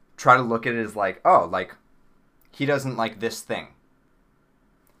 try to look at it as like, oh, like he doesn't like this thing.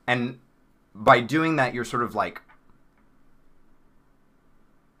 And by doing that, you're sort of like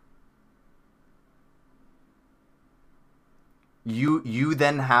you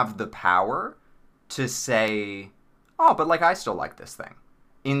then have the power to say, oh, but like I still like this thing,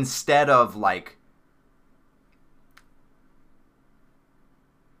 instead of like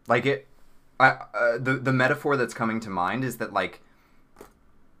it. The metaphor that's coming to mind is that like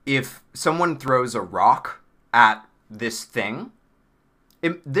if someone throws a rock at this thing,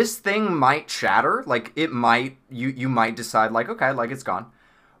 this thing might shatter. Like it might, you might decide like, okay, like it's gone.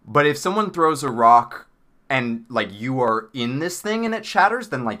 But if someone throws a rock and like you are in this thing and it shatters,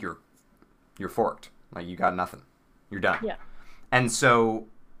 then like you're forked. Like you got nothing. You're done. Yeah. And so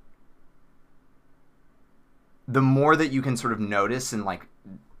the more that you can sort of notice and like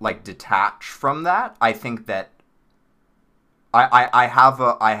detach from that, I think that I have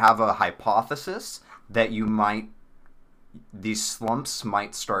a hypothesis that these slumps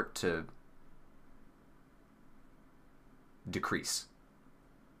might start to decrease.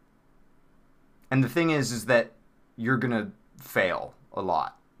 And the thing is that you're gonna fail a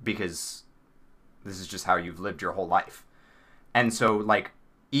lot because this is just how you've lived your whole life. And so like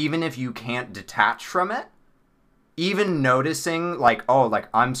even if you can't detach from it, even noticing like, oh, like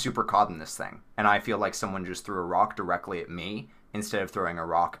I'm super caught in this thing and I feel like someone just threw a rock directly at me instead of throwing a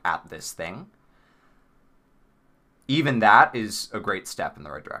rock at this thing, even that is a great step in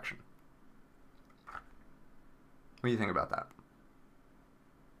the right direction. What do you think about that?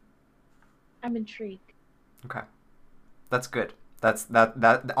 I'm intrigued. Okay. That's good.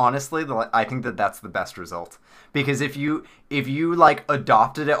 That honestly, I think that's the best result. Because if you like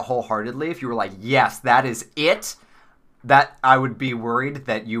adopted it wholeheartedly, if you were like, yes, that is it, that I would be worried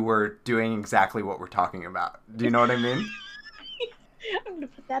that you were doing exactly what we're talking about. Do you know what I mean? I'm gonna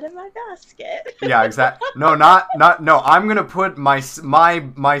put that in my basket. Yeah, exactly. No, no. I'm gonna put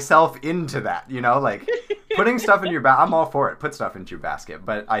myself into that. You know, like putting stuff in your basket. I'm all for it. Put stuff into your basket.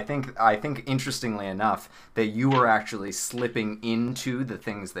 But I think interestingly enough that you are actually slipping into the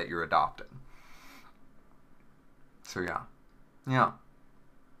things that you're adopting. So yeah.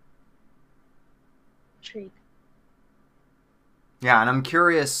 Intrigued. Yeah, and I'm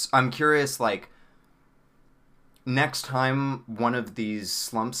curious. Like next time one of these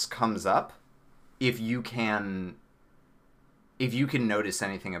slumps comes up, if you can notice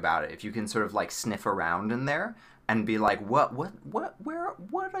anything about it, if you can sort of like sniff around in there and be like, what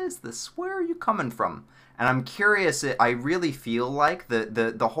is this? Where are you coming from? And I'm curious. I really feel like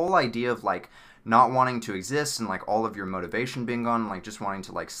the whole idea of like not wanting to exist and like all of your motivation being gone, and like just wanting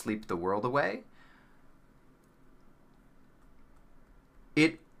to like sleep the world away.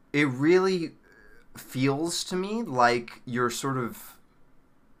 It really feels to me like you're sort of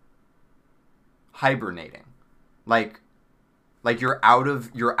hibernating, like you're out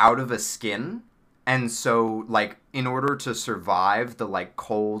of a skin, and so like in order to survive the like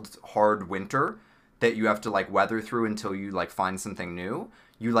cold hard winter that you have to like weather through until you like find something new,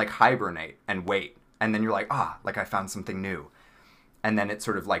 you like hibernate and wait, and then you're like, like I found something new, and then it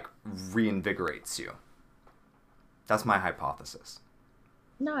sort of like reinvigorates you. That's my hypothesis.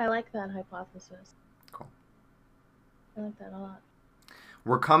 No, I like that hypothesis. Cool. I like that a lot.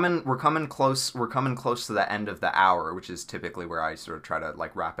 We're coming close to the end of the hour, which is typically where I sort of try to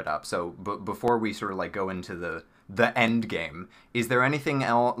like wrap it up. So before we sort of like go into the end game, is there anything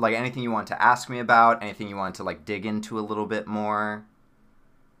else, like anything you want to ask me about, anything you want to like dig into a little bit more?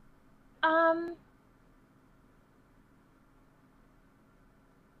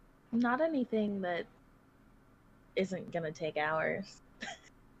 Not anything that isn't gonna take hours.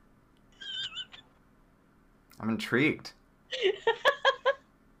 I'm intrigued.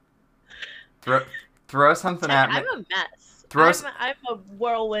 Throw something at me. I'm a mess. I'm a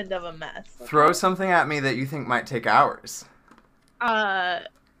whirlwind of a mess. Okay? Throw something at me that you think might take hours.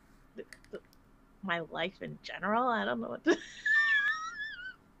 my life in general. I don't know what to.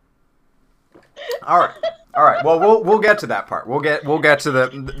 All right. All right. Well, we'll get to that part. We'll get to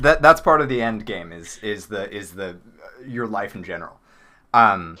that's part of the end game is the your life in general.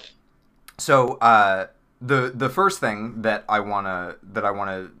 Um, so the first thing that I wanna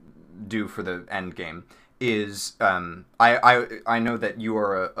do for the end game is I know that you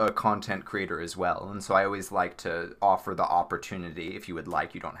are a content creator as well, and so I always like to offer the opportunity, if you would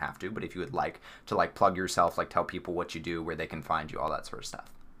like, you don't have to, but if you would like to like plug yourself, like tell people what you do, where they can find you, all that sort of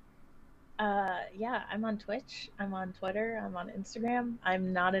stuff. Yeah, I'm on Twitch, I'm on Twitter, I'm on Instagram.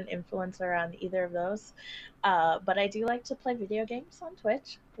 I'm not an influencer on either of those. But I do like to play video games on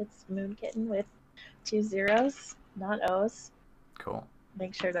Twitch. It's Moon Kitten with two zeros, not O's. Cool.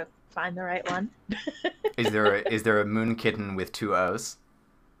 Make sure to find the right one. Is there a moon kitten with two O's?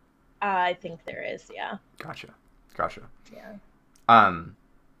 I think there is, yeah. Gotcha. Gotcha. Yeah. Um,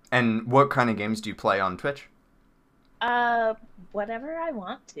 and what kind of games do you play on Twitch? Uh, Whatever I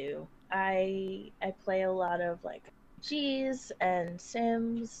want to. I play a lot of like G's and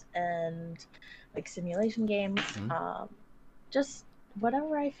Sims and like simulation games. Mhm. Just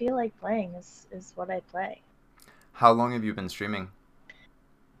whatever I feel like playing is what I play. How long have you been streaming?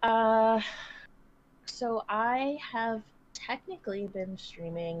 Uh, so I have technically been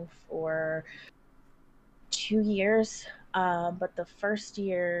streaming for 2 years, but the first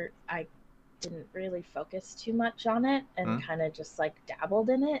year I didn't really focus too much on it and Hmm? kind of just like dabbled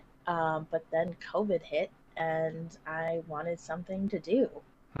in it. But then COVID hit and I wanted something to do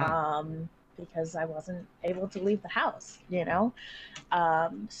Hmm. because I wasn't able to leave the house, you know?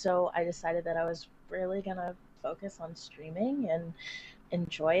 So I decided that I was really going to focus on streaming and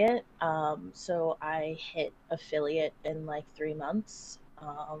enjoy it. So I hit affiliate in like 3 months.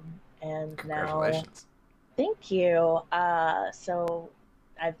 And now Congratulations. thank you. So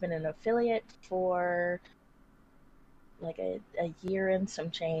I've been an affiliate for like a year and some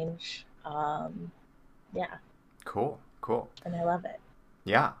change. Yeah, Cool. Cool. and I love it.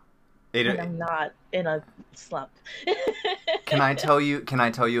 Yeah. It. And I'm not in a slump. Can I tell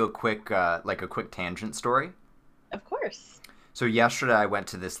you a quick like a quick tangent story? Of course. So yesterday I went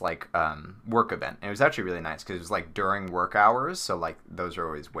to this like work event, and it was actually really nice because it was like during work hours. So like those are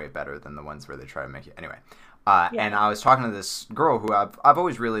always way better than the ones where they try to make you anyway. And Yeah. I was talking to this girl who I've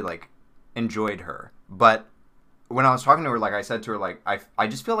always really like enjoyed her, but when I was talking to her, like I said to her, like I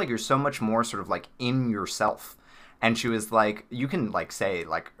just feel like you're so much more sort of like in yourself, and she was like, you can like say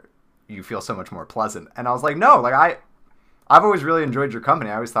like you feel so much more pleasant, and I was like, no, like I've always really enjoyed your company.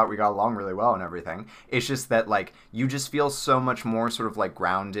 I always thought we got along really well and everything. It's just that like you just feel so much more sort of like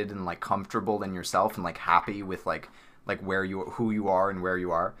grounded and like comfortable in yourself and like happy with like where you who you are and where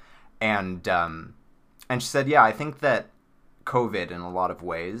you are. And she said, yeah, I think that COVID in a lot of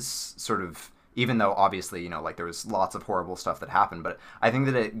ways sort of, even though obviously, like there was lots of horrible stuff that happened, but I think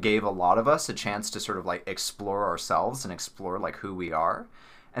that it gave a lot of us a chance to sort of like explore ourselves and explore like who we are.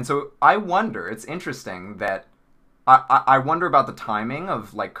 And so I wonder, it's interesting that I wonder about the timing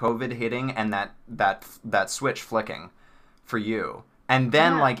of like COVID hitting and that switch flicking for you. And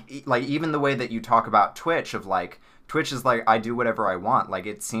then Yeah. like even the way that you talk about Twitch of like Twitch is like I do whatever I want. Like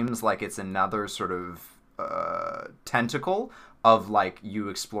it seems like it's another sort of tentacle of like you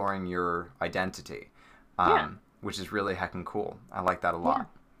exploring your identity, Yeah. which is really heckin' cool. I like that a Yeah. lot.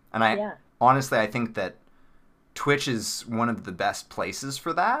 And I Yeah. honestly I think that Twitch is one of the best places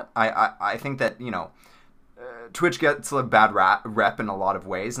for that. I think that Twitch gets a bad rep in a lot of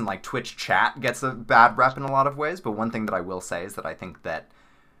ways, and like Twitch chat gets a bad rep in a lot of ways. But one thing that I will say is that I think that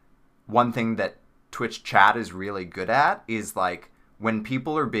one thing that Twitch chat is really good at is like when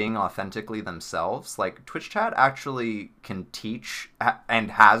people are being authentically themselves, like Twitch chat actually can teach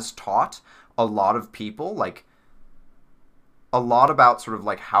and has taught a lot of people like a lot about sort of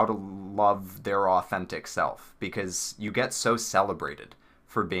like how to love their authentic self because you get so celebrated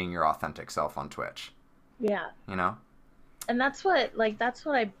for being your authentic self on Twitch, Yeah. you know? And that's what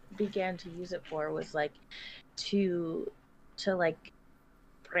I began to use it for was like to like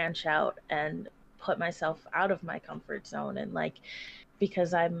branch out and put myself out of my comfort zone and like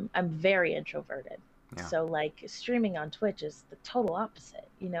because I'm very introverted. Yeah. So like streaming on Twitch is the total opposite,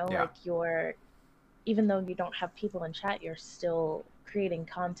 Yeah. like you're even though you don't have people in chat, you're still creating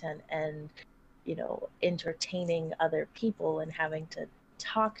content and entertaining other people and having to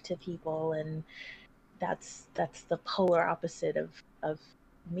talk to people and that's the polar opposite of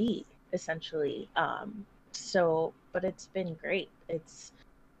me essentially. So but it's been great.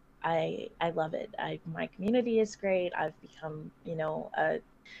 I love it. My community is great. I've become a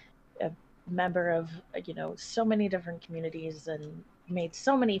member of so many different communities and made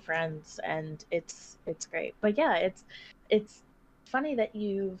so many friends, and it's great. But yeah, it's funny that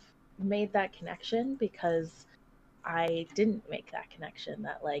you've made that connection, because I didn't make that connection,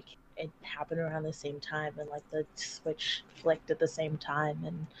 that like it happened around the same time, and like the switch flicked at the same time.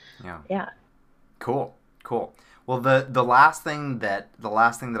 And Yeah. yeah. Cool. Cool. Well, the last thing that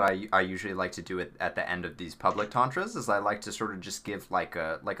I usually like to do at the end of these public tantras is I like to sort of just give like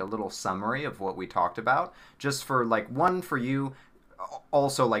a little summary of what we talked about, just for like one for you.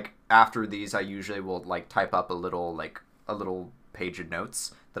 Also, like after these, I usually will like type up a little page of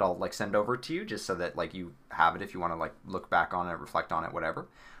notes that I'll like send over to you, just so that like you have it if you want to like look back on it, reflect on it, whatever.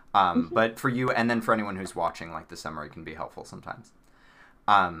 Hmm. But for you, and then for anyone who's watching, like the summary can be helpful sometimes.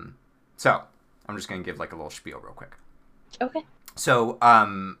 So I'm just gonna give like a little spiel real quick. Okay. So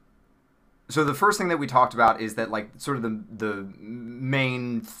so the first thing that we talked about is that like sort of the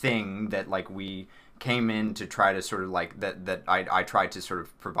main thing that like we came in to try to sort of like that I tried to sort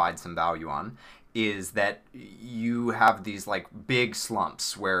of provide some value on is that you have these like big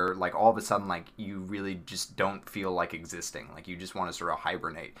slumps where like all of a sudden like you really just don't feel like existing, like you just want to sort of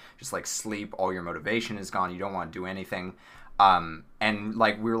hibernate, just like sleep, all your motivation is gone, you don't want to do anything. And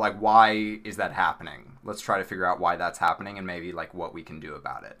like we were like, why is that happening? Let's try to figure out why that's happening and maybe like what we can do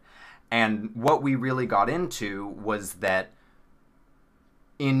about it. And what we really got into was that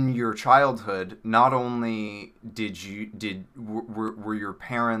in your childhood, not only were your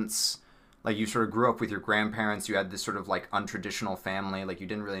parents, like you sort of grew up with your grandparents, you had this sort of like untraditional family, like you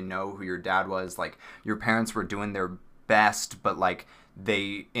didn't really know who your dad was, like your parents were doing their best, but like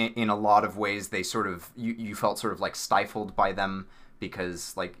they in a lot of ways they sort of you felt sort of like stifled by them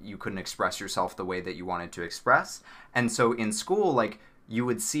because like you couldn't express yourself the way that you wanted to express. And so in school, like you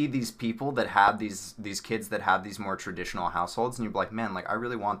would see these people that had these kids that had these more traditional households, and you'd be like, man, like I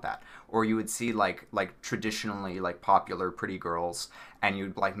really want that. Or you would see like traditionally like popular pretty girls, and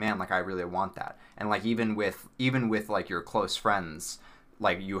you'd be like, man, like I really want that. And like even with like your close friends,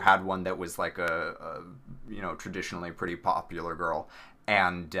 like you had one that was like a traditionally pretty popular girl,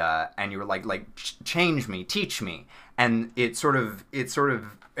 and you were like change me, teach me. And it sort of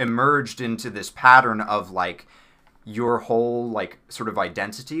emerged into this pattern of like your whole like sort of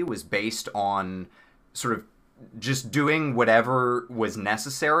identity was based on sort of just doing whatever was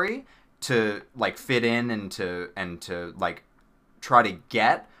necessary to like fit in and to like try to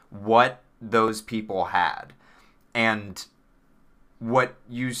get what those people had. And what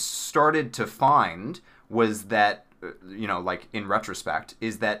you started to find was that like in retrospect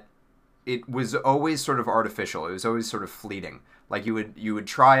is that it was always sort of artificial, it was always sort of fleeting. Like you would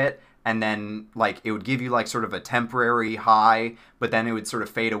try it, and then like it would give you like sort of a temporary high, but then it would sort of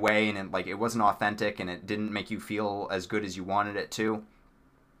fade away, and it wasn't authentic, and it didn't make you feel as good as you wanted it to.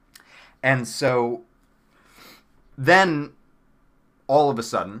 And so then all of a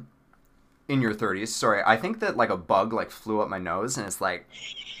sudden in your 30s, sorry, I think that like a bug like flew up my nose, and it's like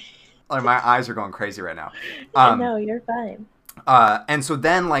my eyes are going crazy right now. um No, you're fine. and so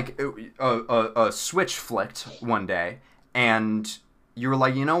then like a switch flicked one day, and you were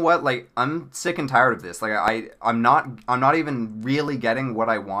like, you know what, like I'm sick and tired of this, like I'm not even really getting what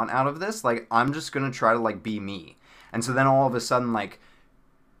I want out of this, like I'm just gonna try to like be me. And so then all of a sudden like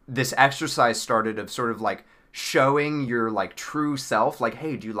this exercise started of sort of like showing your like true self, like,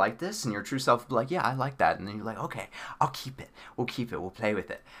 hey, do you like this? And your true self would be like, yeah, I like that. And then you're like, okay, I'll keep it, we'll play with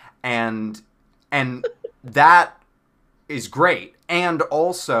it. And and that is great, and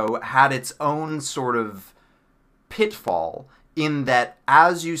also had its own sort of pitfall in that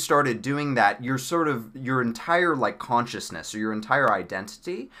as you started doing that, your entire like consciousness or your entire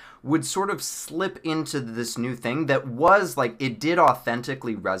identity would sort of slip into this new thing that was like it did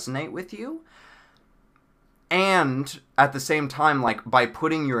authentically resonate with you. And at the same time, like by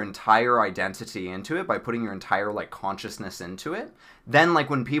putting your entire identity into it, by putting your entire like consciousness into it, then like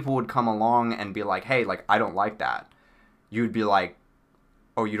when people would come along and be like, hey, like I don't like that, you'd be like,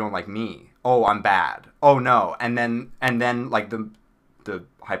 oh, you don't like me, oh, I'm bad, oh no. And then like the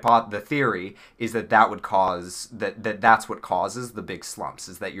theory is that that would cause that's what causes the big slumps,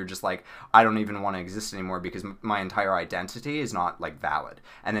 is that you're just like, I don't even want to exist anymore because my entire identity is not like valid.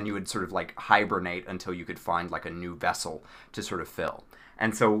 And then you would sort of like hibernate until you could find like a new vessel to sort of fill.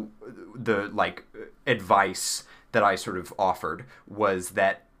 And so the like advice that I sort of offered was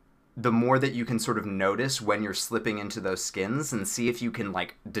that the more that you can sort of notice when you're slipping into those skins and see if you can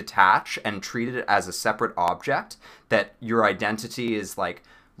like detach and treat it as a separate object that your identity is like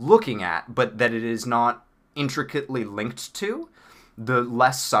looking at, but that it is not intricately linked to, the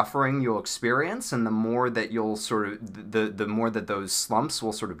less suffering you'll experience, and the more that you'll sort of the more that those slumps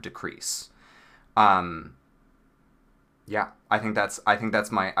will sort of decrease. um Yeah, I think that's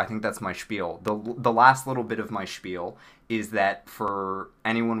my spiel. The last little bit of my spiel is that for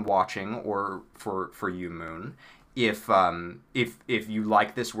anyone watching, or for you, Moon, if you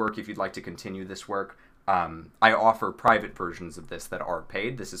like this work, if you'd like to continue this work, I offer private versions of this that are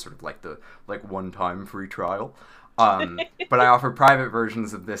paid. This is sort of like the one time free trial. But I offer private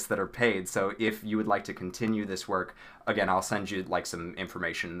versions of this that are paid. So if you would like to continue this work, again, I'll send you like some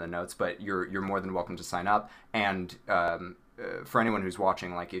information in the notes. But you're more than welcome to sign up. And for anyone who's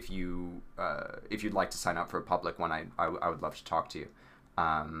watching, like if you'd like to sign up for a public one, I would love to talk to you.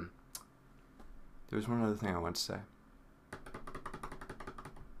 There was one other thing I wanted to say.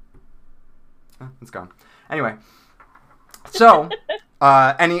 Oh, it's gone. Anyway, so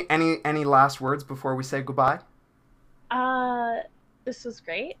any last words before we say goodbye? This was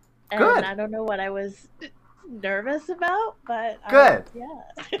great, and Good. I don't know what I was nervous about, but Good.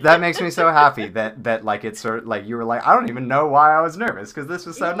 yeah. That makes me so happy that like it's sort of like you were like, I don't even know why I was nervous because this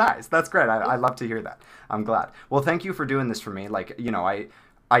was so Yeah. nice. That's great. I love to hear that. I'm glad. Well, thank you for doing this for me. Like,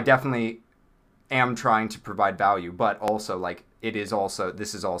 I definitely am trying to provide value, but also like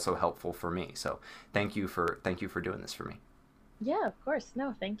this is also helpful for me. So thank you for doing this for me. Yeah, of course.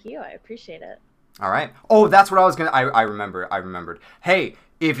 No, thank you. I appreciate it. All right. Oh, that's what I was gonna. I remembered. Hey,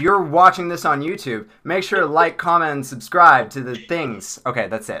 if you're watching this on YouTube, make sure to like, comment, and subscribe to the things. Okay,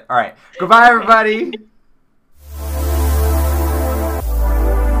 that's it. All right. Goodbye, everybody.